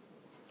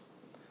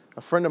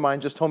 A friend of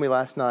mine just told me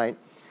last night,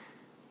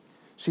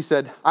 she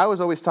said, I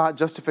was always taught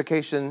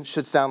justification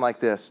should sound like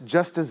this,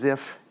 just as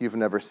if you've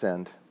never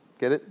sinned.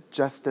 Get it?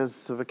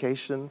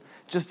 Justification,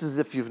 just as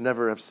if you've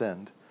never have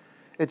sinned.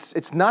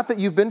 It's not that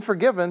you've been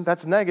forgiven,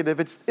 that's negative.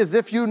 It's as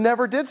if you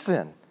never did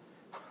sin.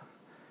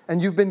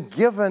 And you've been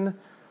given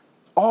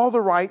all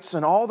the rights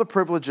and all the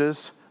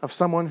privileges of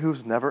someone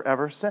who's never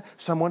ever sinned,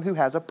 someone who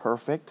has a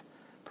perfect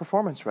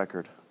performance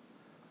record.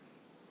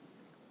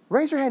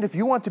 Raise your hand if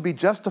you want to be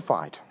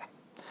justified.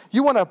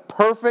 You want a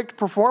perfect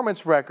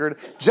performance record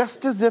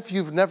just as if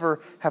you've never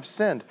have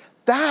sinned.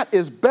 That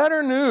is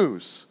better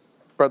news,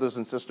 brothers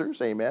and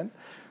sisters, amen,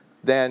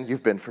 than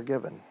you've been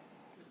forgiven.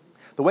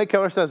 The way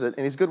Keller says it,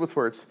 and he's good with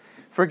words,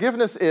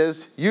 forgiveness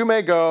is, you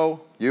may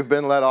go, you've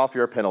been let off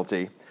your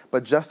penalty,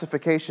 But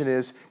justification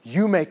is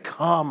you may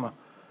come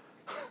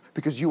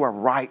because you are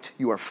right,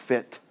 you are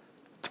fit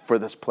for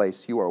this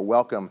place. You are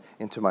welcome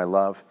into my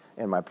love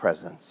and my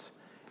presence.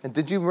 And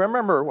did you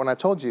remember when I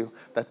told you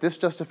that this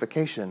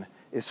justification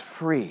is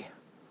free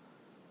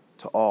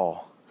to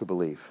all who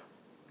believe?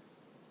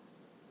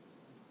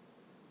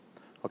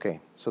 Okay,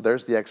 so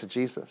there's the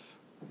exegesis.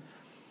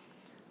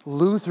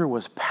 Luther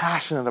was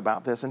passionate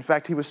about this. In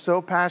fact, he was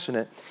so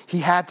passionate, he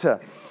had to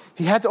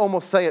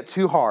almost say it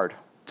too hard,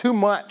 too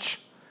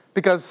much,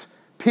 because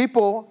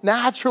people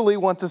naturally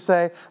want to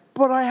say,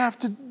 but I have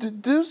to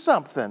do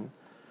something.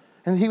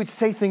 And he would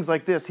say things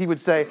like this. He would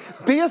say,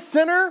 be a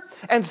sinner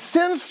and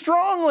sin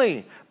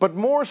strongly, but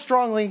more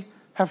strongly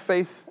have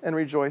faith and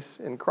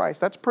rejoice in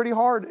Christ. That's pretty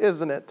hard,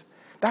 isn't it?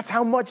 That's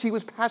how much he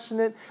was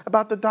passionate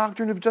about the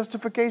doctrine of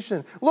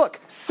justification.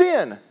 Look,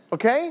 sin,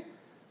 okay?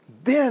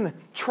 Then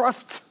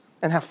trust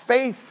and have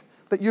faith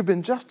that you've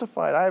been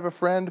justified. I have a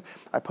friend,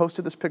 I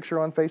posted this picture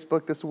on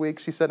Facebook this week.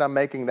 She said, I'm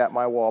making that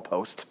my wall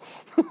post.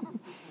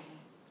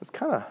 It's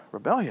kind of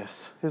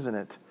rebellious, isn't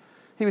it?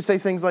 He would say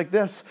things like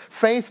this: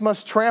 faith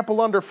must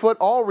trample underfoot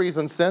all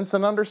reason, sense,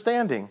 and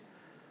understanding.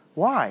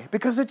 Why?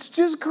 Because it's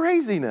just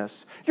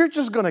craziness. You're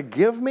just going to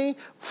give me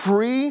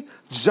free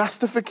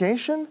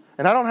justification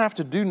and I don't have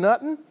to do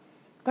nothing?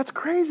 That's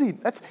crazy.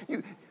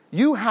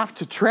 You have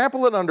to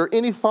trample it under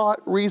any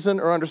thought, reason,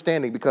 or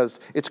understanding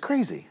because it's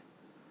crazy.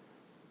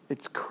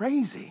 It's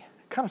crazy.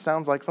 It kind of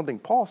sounds like something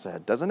Paul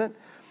said, doesn't it?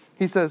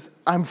 He says,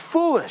 I'm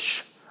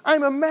foolish.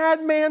 I'm a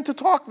madman to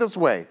talk this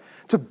way,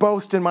 to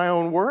boast in my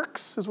own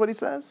works, is what he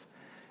says.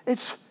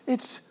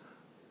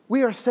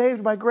 We are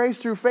saved by grace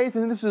through faith,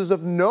 and this is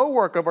of no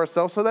work of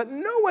ourselves, so that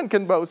no one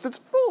can boast. It's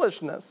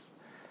foolishness.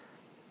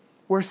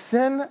 Where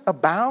sin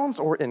abounds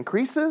or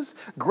increases,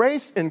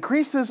 grace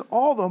increases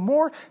all the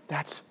more.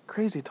 That's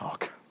crazy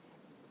talk.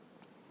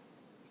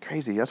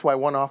 Crazy. That's why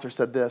one author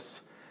said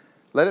this: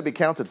 let it be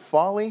counted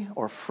folly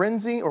or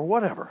frenzy or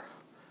whatever.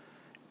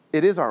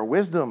 It is our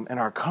wisdom and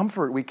our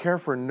comfort. We care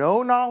for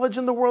no knowledge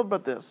in the world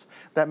but this,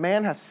 that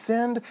man has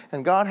sinned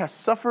and God has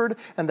suffered,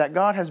 and that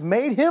God has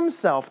made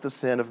himself the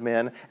sin of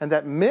men, and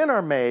that men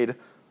are made,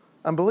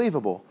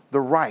 unbelievable, the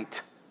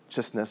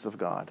righteousness of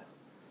God.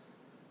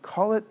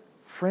 Call it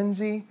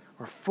frenzy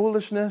or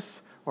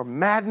foolishness or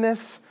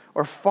madness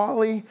or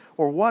folly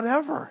or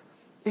whatever.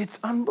 It's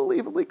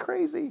unbelievably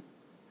crazy.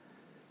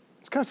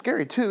 It's kind of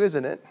scary too,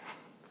 isn't it?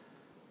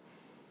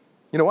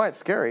 You know why it's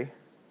scary?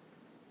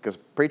 Because,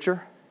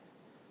 preacher,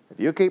 if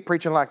you keep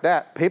preaching like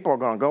that, people are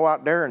going to go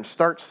out there and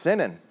start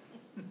sinning.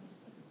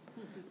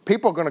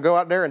 People are going to go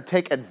out there and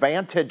take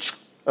advantage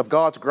of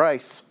God's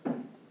grace.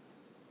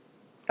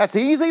 That's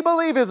easy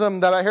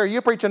believism that I hear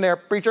you preaching there,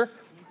 preacher.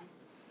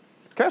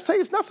 Can I say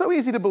it's not so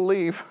easy to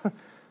believe?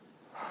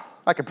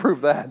 I can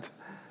prove that.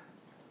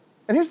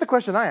 And here's the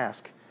question I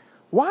ask.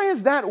 Why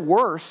is that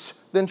worse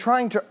than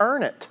trying to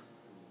earn it?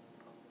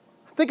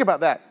 Think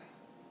about that.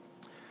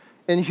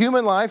 In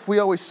human life, we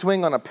always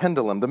swing on a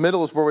pendulum. The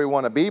middle is where we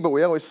want to be, but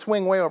we always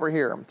swing way over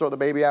here. Throw the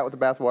baby out with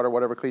the bathwater,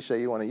 whatever cliche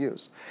you want to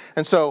use.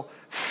 And so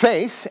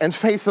faith, and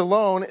faith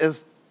alone,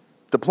 is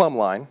the plumb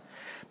line.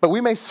 But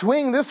we may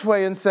swing this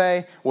way and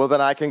say, well,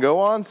 then I can go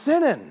on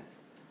sinning.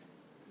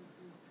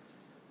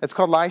 It's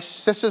called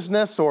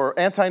licentiousness or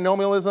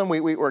antinomianism.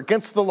 We're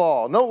against the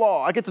law. No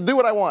law. I get to do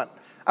what I want.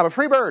 I'm a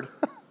free bird.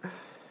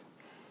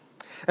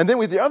 And then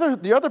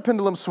the other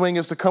pendulum swing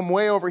is to come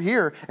way over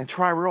here and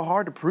try real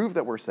hard to prove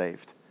that we're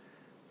saved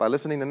by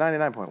listening to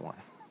 99.1.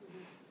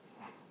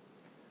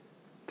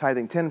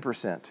 Tithing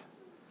 10%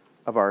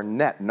 of our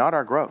net, not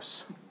our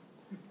gross.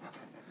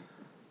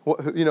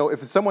 Well, you know,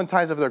 if someone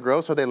tithes of their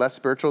gross, are they less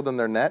spiritual than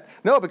their net?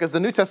 No, because the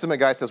New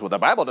Testament guy says, well, the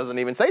Bible doesn't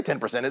even say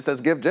 10%. It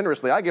says give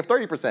generously. I give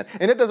 30%.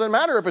 And it doesn't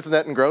matter if it's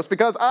net and gross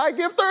because I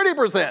give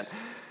 30%.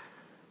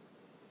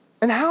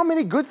 And how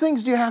many good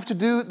things do you have to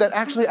do that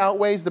actually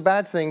outweighs the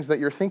bad things that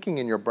you're thinking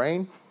in your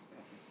brain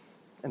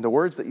and the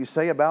words that you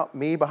say about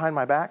me behind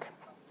my back?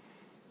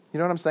 You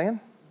know what I'm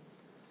saying?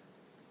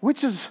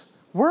 Which is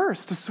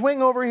worse, to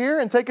swing over here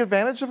and take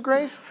advantage of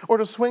grace, or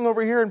to swing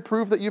over here and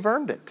prove that you've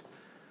earned it?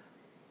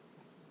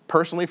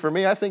 Personally, for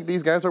me, I think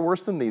these guys are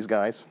worse than these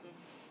guys.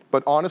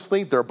 But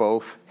honestly, they're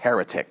both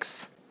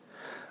heretics.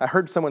 I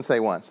heard someone say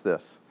once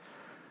this: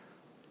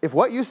 if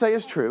what you say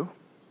is true,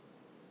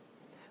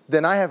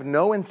 then I have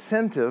no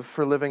incentive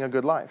for living a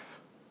good life.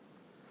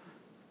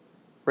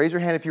 Raise your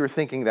hand if you were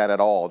thinking that at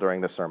all during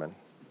this sermon.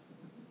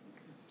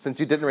 Since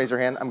you didn't raise your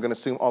hand, I'm going to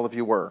assume all of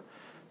you were,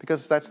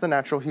 because that's the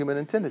natural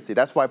human tendency.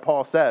 That's why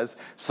Paul says,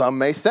 some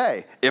may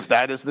say, if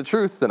that is the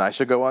truth, then I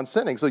should go on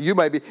sinning. So you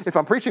might be, if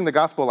I'm preaching the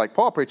gospel like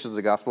Paul preaches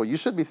the gospel, you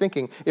should be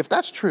thinking, if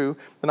that's true,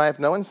 then I have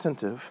no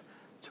incentive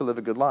to live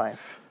a good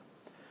life.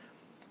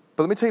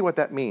 But let me tell you what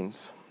that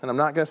means. And I'm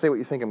not going to say what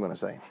you think I'm going to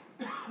say.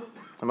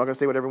 I'm not going to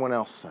say what everyone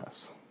else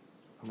says.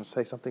 I'm going to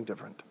say something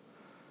different.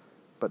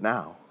 But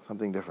now,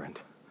 something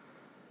different.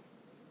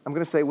 I'm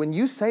going to say, when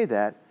you say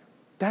that,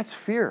 that's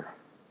fear.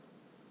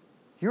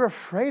 You're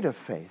afraid of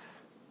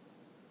faith.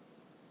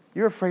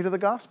 You're afraid of the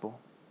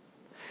gospel.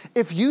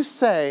 If you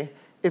say,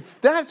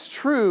 If that's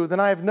true, then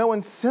I have no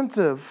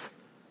incentive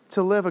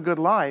to live a good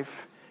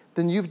life.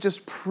 Then you've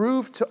just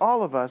proved to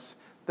all of us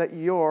that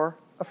you're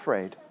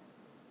afraid.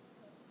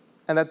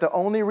 And that the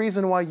only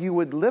reason why you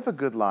would live a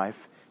good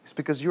life is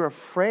because you're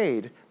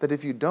afraid that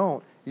if you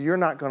don't, you're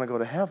not going to go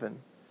to heaven.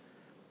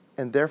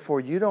 And therefore,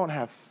 you don't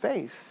have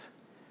faith.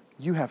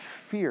 You have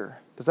fear.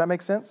 Does that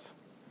make sense?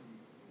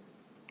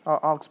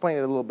 I'll explain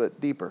it a little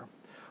bit deeper.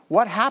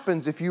 What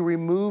happens if you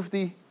remove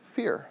the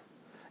fear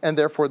and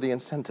therefore the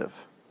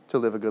incentive to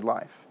live a good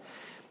life?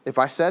 If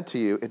I said to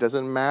you, it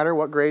doesn't matter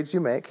what grades you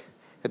make,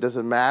 it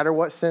doesn't matter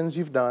what sins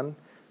you've done,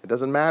 it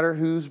doesn't matter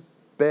whose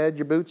bed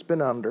your boot's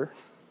been under,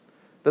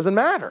 it doesn't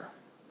matter.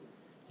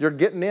 You're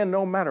getting in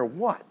no matter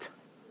what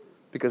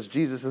because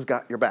Jesus has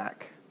got your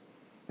back.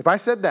 If I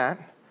said that,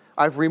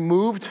 I've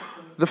removed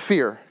the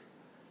fear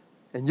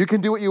and you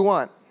can do what you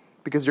want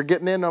because you're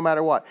getting in no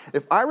matter what.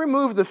 If I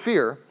remove the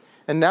fear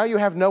and now you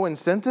have no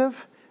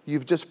incentive,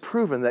 you've just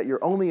proven that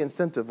your only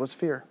incentive was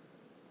fear.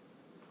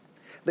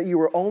 That you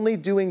were only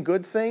doing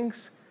good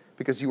things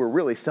because you were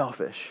really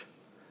selfish.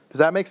 Does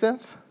that make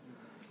sense?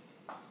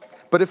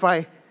 But if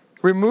I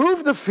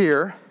remove the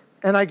fear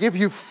and I give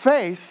you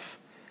faith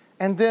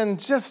and then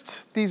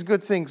just these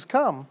good things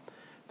come,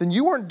 then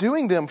you weren't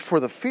doing them for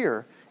the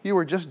fear. You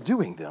were just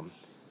doing them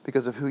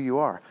because of who you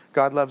are.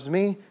 God loves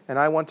me and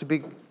I want to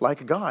be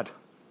like God.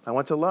 I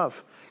want to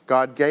love.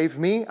 God gave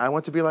me, I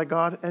want to be like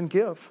God and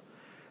give.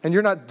 And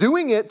you're not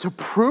doing it to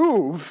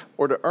prove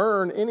or to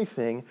earn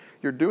anything.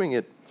 You're doing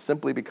it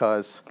simply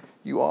because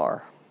you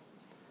are.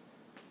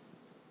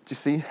 Do you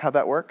see how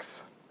that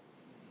works?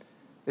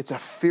 It's a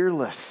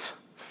fearless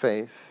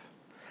faith.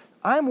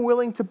 I'm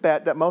willing to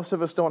bet that most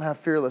of us don't have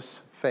fearless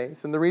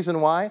faith. And the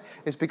reason why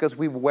is because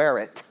we wear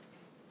it.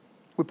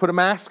 We put a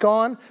mask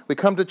on. We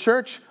come to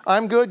church.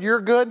 I'm good.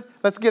 You're good.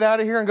 Let's get out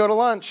of here and go to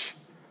lunch.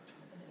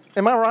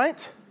 Am I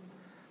right?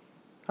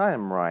 I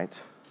am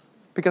right.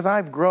 Because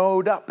I've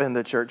grown up in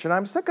the church and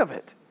I'm sick of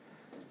it.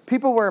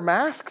 People wear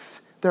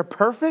masks. They're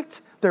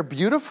perfect. They're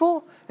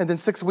beautiful. And then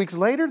 6 weeks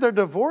later, they're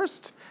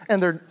divorced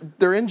and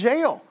they're in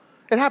jail.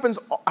 It happens.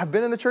 I've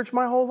been in the church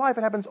my whole life.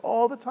 It happens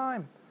all the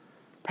time.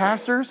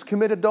 Pastors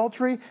commit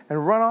adultery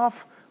and run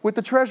off with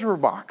the treasurer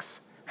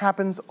box.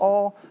 Happens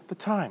all the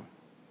time.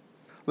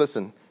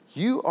 Listen,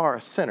 you are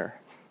a sinner,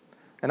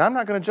 and I'm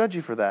not going to judge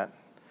you for that.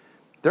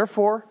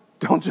 Therefore,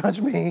 don't judge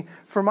me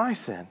for my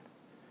sin.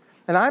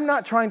 And I'm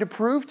not trying to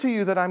prove to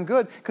you that I'm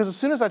good, because as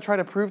soon as I try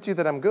to prove to you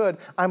that I'm good,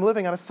 I'm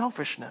living out of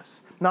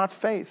selfishness, not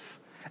faith.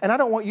 And I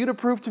don't want you to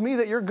prove to me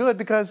that you're good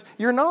because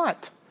you're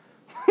not.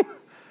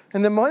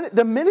 And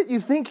the minute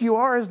you think you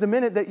are is the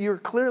minute that you're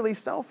clearly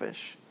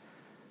selfish.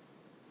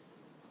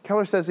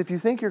 Keller says, if you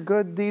think your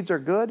good deeds are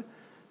good,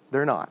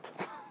 they're not.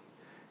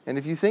 And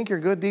if you think your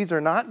good deeds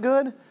are not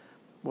good,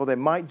 well, they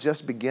might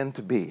just begin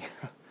to be.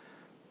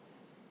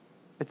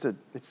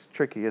 It's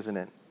tricky, isn't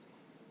it?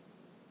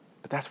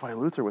 But that's why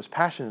Luther was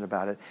passionate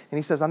about it. And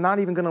he says, I'm not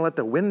even going to let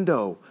the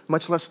window,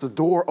 much less the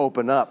door,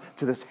 open up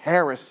to this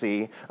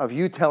heresy of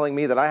you telling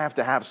me that I have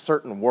to have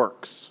certain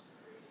works.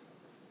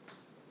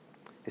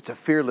 It's a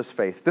fearless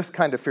faith, this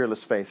kind of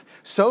fearless faith.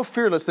 So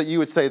fearless that you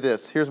would say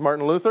this. Here's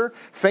Martin Luther.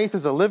 Faith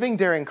is a living,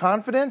 daring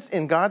confidence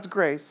in God's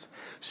grace,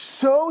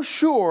 so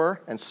sure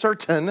and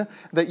certain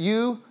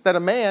that a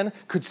man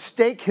could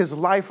stake his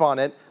life on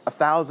it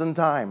 1,000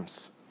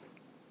 times.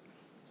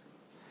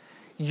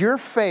 Your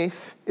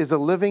faith is a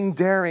living,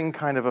 daring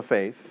kind of a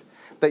faith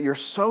that you're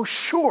so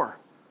sure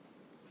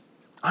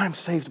I'm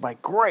saved by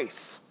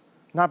grace,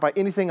 not by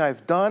anything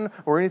I've done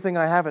or anything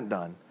I haven't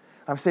done.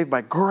 I'm saved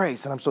by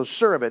grace, and I'm so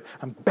sure of it.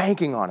 I'm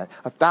banking on it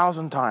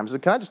 1,000 times.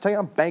 Can I just tell you,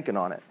 I'm banking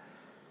on it.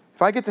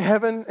 If I get to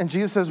heaven and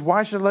Jesus says,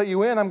 why should I let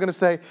you in? I'm going to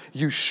say,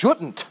 you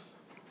shouldn't.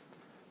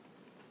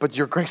 But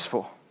you're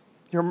graceful.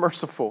 You're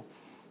merciful.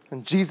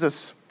 And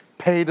Jesus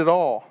paid it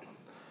all.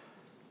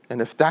 And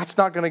if that's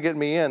not going to get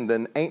me in,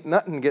 then ain't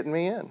nothing getting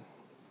me in.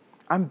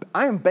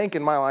 I am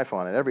banking my life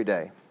on it every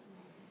day.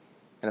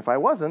 And if I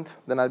wasn't,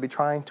 then I'd be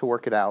trying to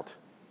work it out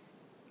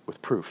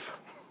with proof,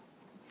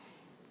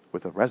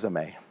 with a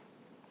resume.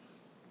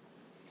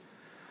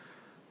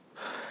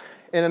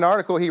 In an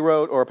article he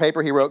wrote, or a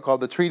paper he wrote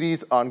called The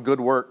Treatise on Good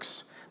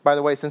Works. By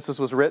the way, since this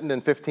was written in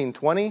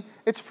 1520,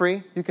 it's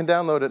free. You can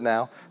download it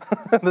now.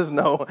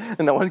 No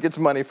one gets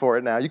money for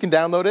it now. You can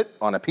download it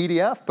on a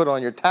PDF, put it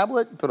on your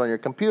tablet, put it on your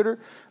computer.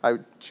 I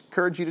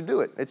encourage you to do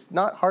it. It's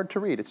not hard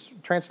to read. It's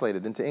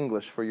translated into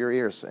English for your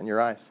ears and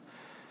your eyes.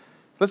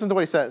 Listen to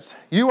what he says.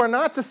 You are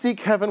not to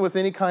seek heaven with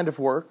any kind of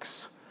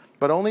works,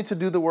 but only to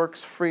do the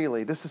works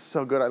freely. This is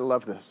so good. I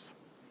love this.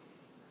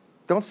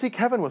 Don't seek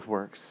heaven with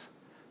works.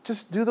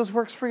 Just do those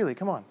works freely.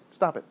 Come on,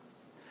 stop it.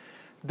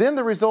 Then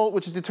the result,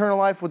 which is eternal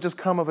life, will just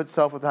come of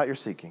itself without your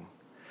seeking.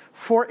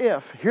 For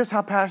if, here's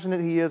how passionate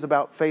he is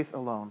about faith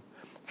alone.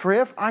 For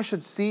if I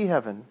should see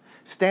heaven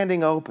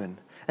standing open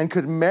and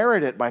could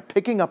merit it by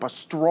picking up a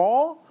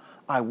straw,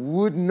 I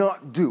would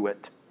not do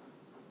it.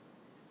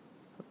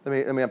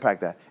 Let me unpack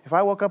that. If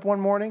I woke up one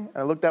morning and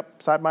I looked up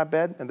beside my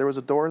bed and there was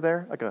a door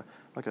there, like a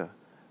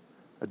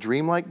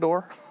dreamlike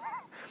door,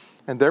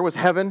 And there was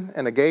heaven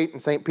and a gate and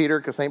St. Peter,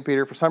 because St.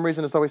 Peter, for some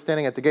reason, is always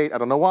standing at the gate. I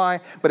don't know why.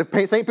 But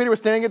if St. Peter was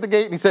standing at the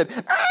gate and he said,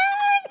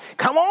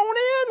 come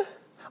on in.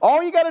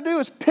 All you got to do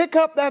is pick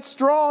up that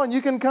straw and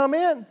you can come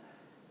in.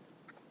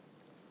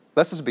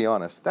 Let's just be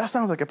honest. That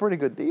sounds like a pretty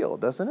good deal,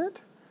 doesn't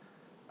it?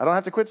 I don't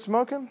have to quit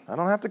smoking. I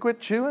don't have to quit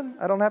chewing.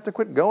 I don't have to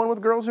quit going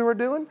with girls who are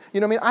doing. You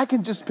know what I mean? I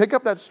can just pick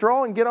up that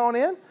straw and get on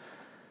in.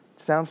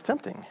 Sounds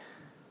tempting.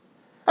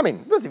 I mean,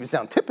 it doesn't even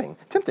sound tempting.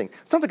 It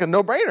sounds like a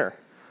no-brainer.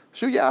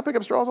 Shoot, yeah, I'll pick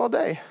up straws all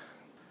day.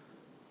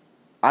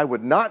 I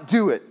would not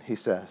do it, he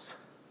says,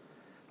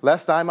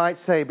 lest I might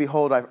say,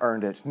 behold, I've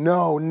earned it.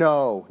 No,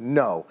 no,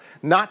 no.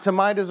 Not to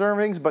my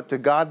deservings, but to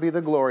God be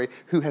the glory,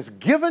 who has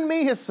given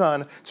me his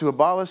Son to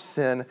abolish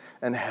sin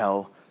and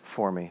hell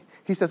for me.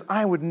 He says,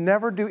 I would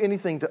never do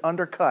anything to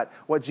undercut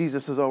what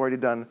Jesus has already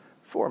done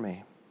for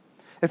me.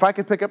 If I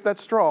could pick up that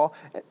straw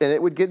and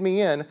it would get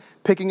me in,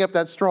 picking up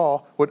that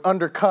straw would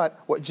undercut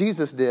what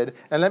Jesus did.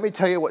 And let me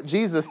tell you what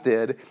Jesus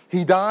did.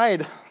 He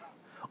died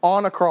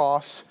on a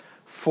cross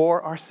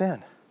for our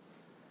sin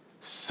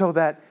so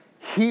that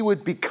he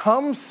would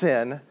become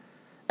sin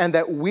and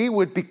that we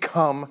would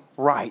become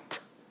right.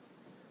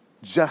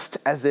 Just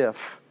as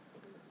if.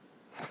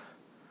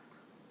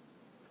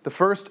 The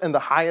first and the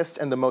highest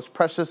and the most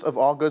precious of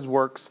all good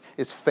works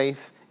is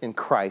faith in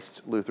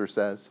Christ, Luther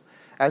says.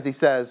 As he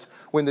says,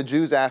 when the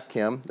Jews ask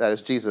him, that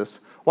is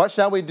Jesus, what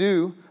shall we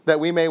do that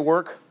we may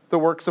work the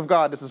works of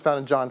God? This is found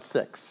in John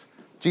 6.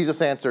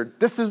 Jesus answered,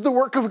 this is the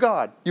work of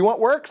God. You want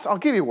works? I'll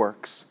give you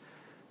works.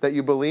 That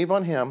you believe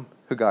on him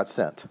who God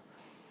sent.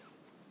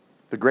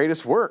 The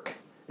greatest work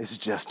is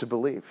just to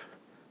believe.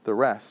 The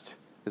rest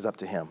is up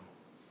to him.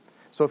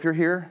 So if you're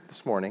here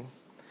this morning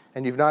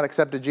and you've not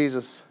accepted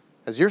Jesus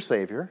as your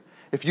Savior,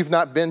 if you've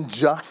not been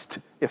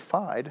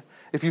justified,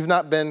 if you've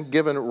not been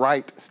given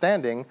right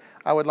standing,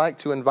 I would like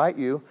to invite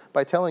you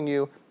by telling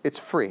you it's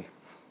free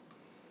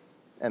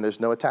and there's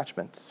no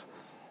attachments.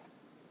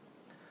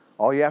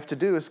 All you have to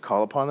do is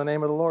call upon the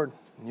name of the Lord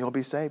and you'll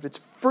be saved. It's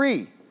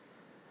free.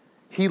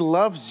 He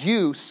loves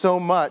you so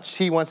much,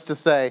 he wants to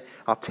say,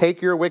 I'll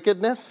take your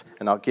wickedness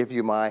and I'll give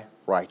you my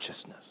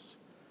righteousness.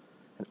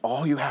 And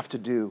all you have to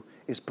do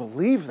is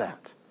believe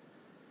that.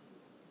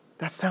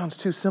 That sounds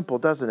too simple,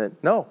 doesn't it?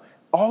 No.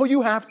 All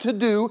you have to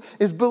do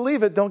is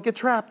believe it. Don't get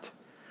trapped.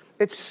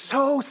 It's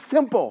so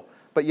simple,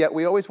 but yet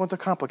we always want to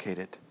complicate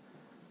it.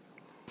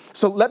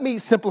 So let me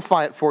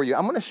simplify it for you.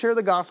 I'm going to share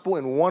the gospel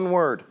in one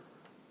word.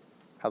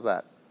 How's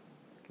that?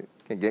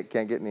 Can't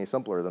get any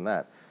simpler than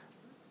that.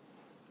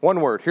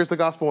 One word. Here's the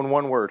gospel in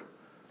one word.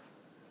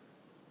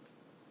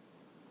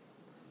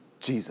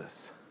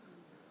 Jesus.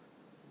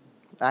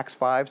 Acts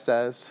 5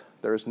 says,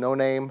 there is no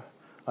name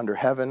under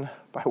heaven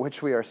by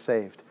which we are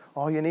saved.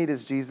 All you need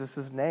is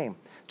Jesus' name.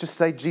 Just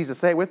say Jesus.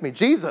 Say it with me.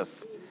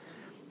 Jesus.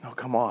 Oh,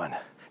 come on.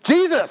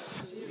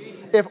 Jesus.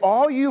 If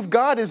all you've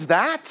got is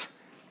that,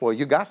 well,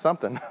 you got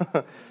something.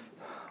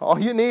 All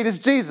you need is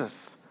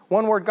Jesus.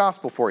 One word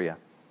gospel for you.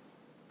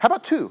 How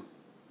about two?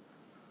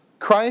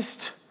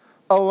 Christ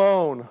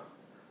alone.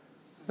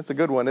 That's a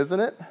good one, isn't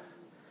it?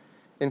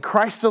 In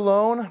Christ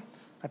alone,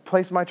 I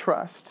place my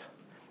trust.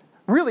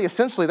 Really,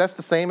 essentially, that's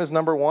the same as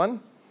number one.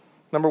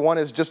 Number one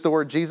is just the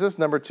word Jesus.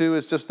 Number two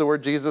is just the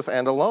word Jesus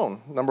and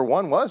alone. Number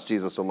one was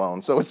Jesus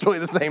alone. So it's really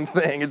the same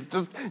thing. It's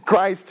just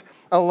Christ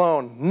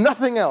alone.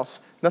 Nothing else.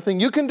 Nothing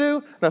you can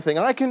do. Nothing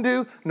I can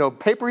do. No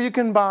paper you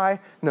can buy.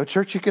 No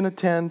church you can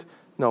attend.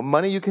 No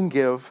money you can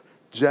give.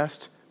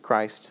 Just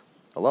Christ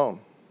alone.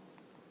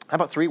 How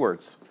about three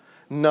words?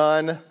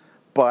 None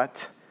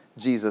but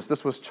Jesus.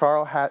 This was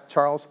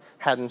Charles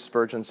Haddon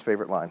Spurgeon's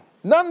favorite line.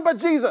 None but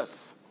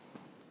Jesus.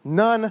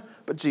 None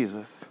but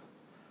Jesus.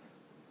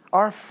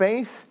 Our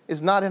faith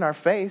is not in our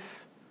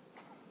faith.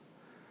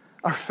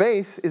 Our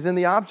faith is in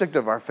the object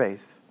of our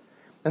faith.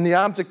 And the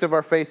object of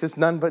our faith is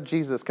none but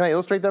Jesus. Can I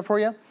illustrate that for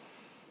you?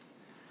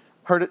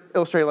 Heard it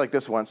illustrated like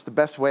this once. The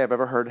best way I've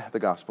ever heard the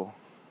gospel.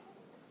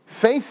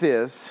 Faith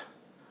is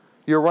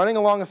you're running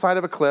along the side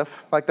of a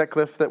cliff, like that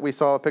cliff that we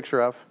saw a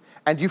picture of,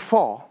 and you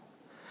fall.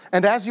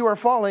 And as you are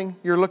falling,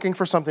 you're looking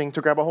for something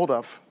to grab a hold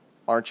of,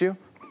 aren't you?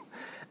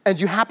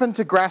 And you happen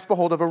to grasp a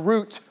hold of a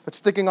root that's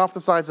sticking off the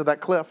sides of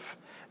that cliff.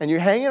 And you're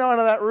hanging on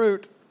to that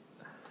root,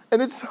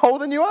 and it's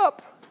holding you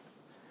up.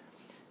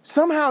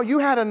 Somehow you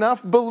had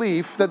enough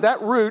belief that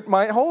that root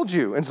might hold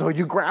you, and so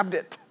you grabbed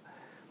it.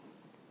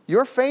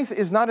 Your faith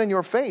is not in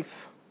your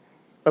faith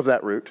of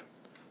that root.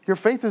 Your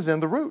faith is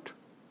in the root.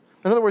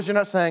 In other words, you're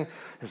not saying,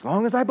 as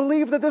long as I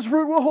believe that this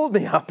root will hold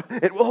me up,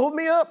 it will hold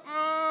me up.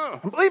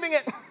 I'm believing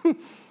it.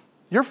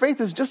 Your faith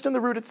is just in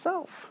the root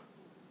itself.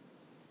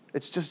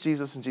 It's just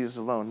Jesus and Jesus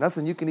alone.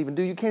 Nothing you can even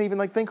do. You can't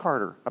even think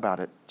harder about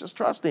it. Just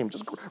trust him.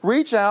 Just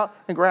reach out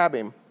and grab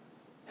him.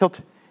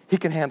 He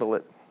can handle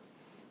it.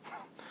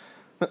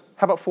 How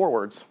about four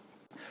words?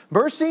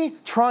 Mercy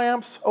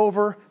triumphs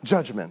over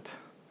judgment.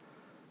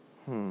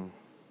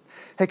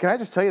 Hey, can I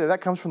just tell you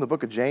that comes from the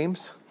book of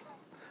James?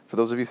 For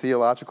those of you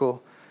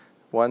theological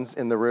ones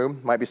in the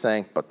room might be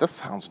saying, but this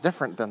sounds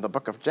different than the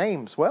book of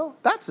James. Well,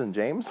 that's in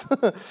James.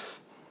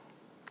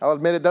 I'll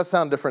admit it does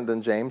sound different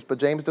than James, but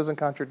James doesn't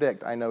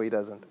contradict. I know he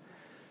doesn't.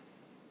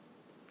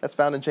 That's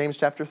found in James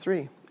chapter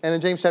 3. And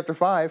in James chapter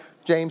 5,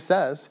 James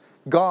says,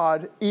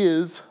 God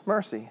is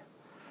mercy.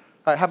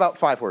 All right, how about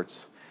 5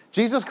 words?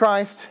 Jesus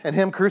Christ and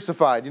him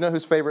crucified. You know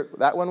whose favorite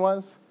that one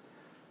was?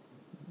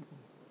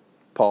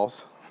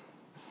 Paul's.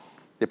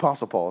 The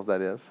Apostle Paul's,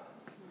 that is.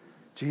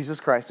 Jesus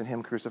Christ and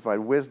him crucified.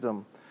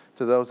 Wisdom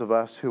to those of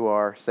us who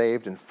are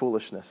saved and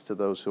foolishness to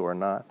those who are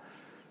not.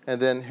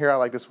 And then here I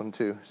like this one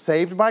too.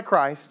 Saved by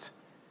Christ,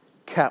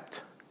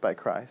 kept by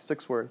Christ.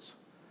 6 words.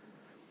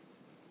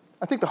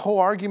 I think the whole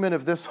argument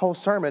of this whole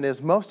sermon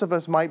is most of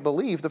us might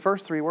believe the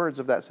first 3 words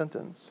of that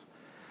sentence.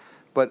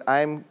 But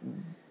I'm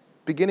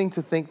beginning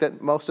to think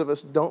that most of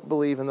us don't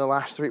believe in the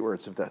last 3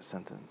 words of that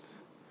sentence.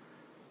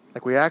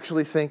 Like we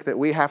actually think that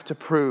we have to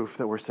prove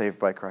that we're saved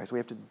by Christ. We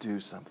have to do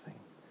something.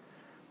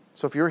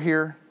 So if you're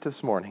here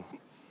this morning,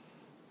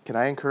 can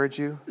I encourage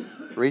you?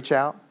 Reach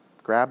out,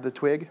 grab the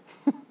twig.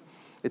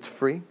 It's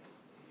free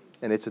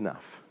and it's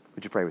enough.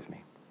 Would you pray with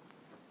me?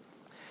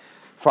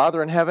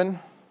 Father in heaven,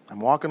 I'm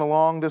walking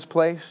along this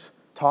place,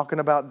 talking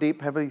about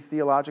deep, heavy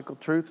theological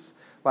truths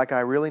like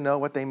I really know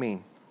what they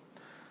mean.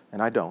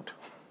 And I don't.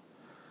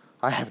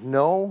 I have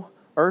no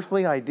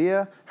earthly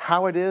idea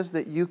how it is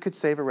that you could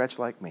save a wretch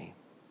like me.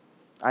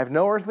 I have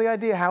no earthly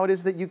idea how it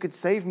is that you could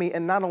save me,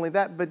 and not only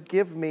that, but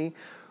give me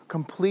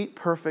complete,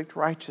 perfect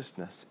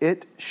righteousness.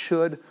 It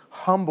should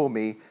humble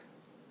me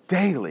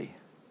daily.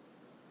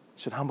 It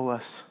should humble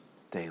us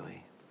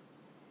daily.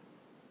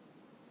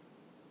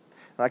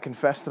 And I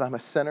confess that I'm a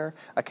sinner.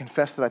 I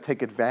confess that I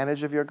take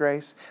advantage of your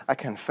grace. I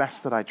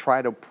confess that I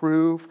try to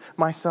prove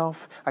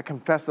myself. I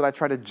confess that I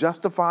try to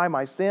justify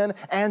my sin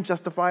and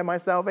justify my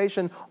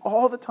salvation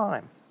all the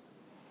time.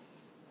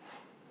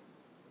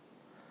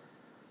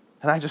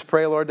 And I just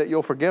pray, Lord, that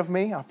you'll forgive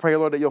me. I pray,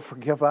 Lord, that you'll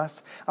forgive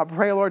us. I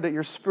pray, Lord, that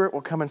your Spirit will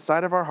come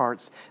inside of our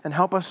hearts and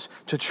help us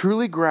to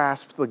truly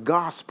grasp the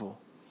gospel.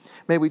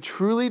 May we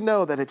truly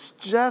know that it's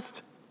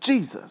just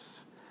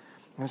Jesus.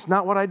 And it's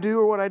not what I do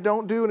or what I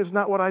don't do, and it's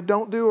not what I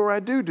don't do or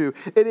I do.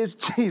 It is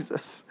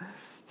Jesus.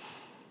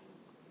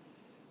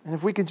 And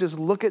if we can just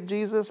look at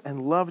Jesus and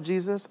love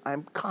Jesus,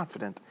 I'm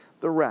confident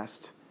the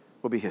rest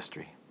will be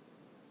history.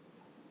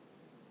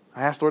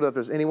 I ask, Lord, that if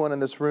there's anyone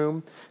in this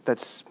room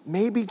that's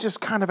maybe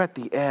just kind of at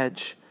the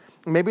edge.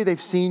 Maybe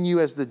they've seen you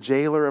as the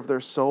jailer of their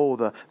soul,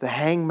 the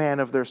hangman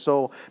of their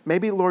soul.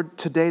 Maybe, Lord,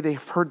 today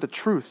they've heard the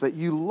truth that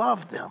you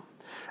love them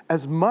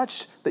as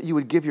much that you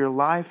would give your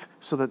life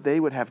so that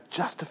they would have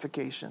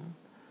justification.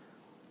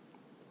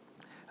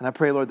 And I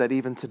pray, Lord, that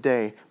even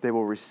today they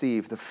will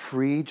receive the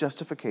free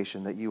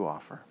justification that you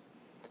offer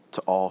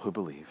to all who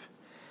believe.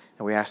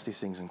 And we ask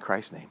these things in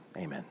Christ's name.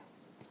 Amen.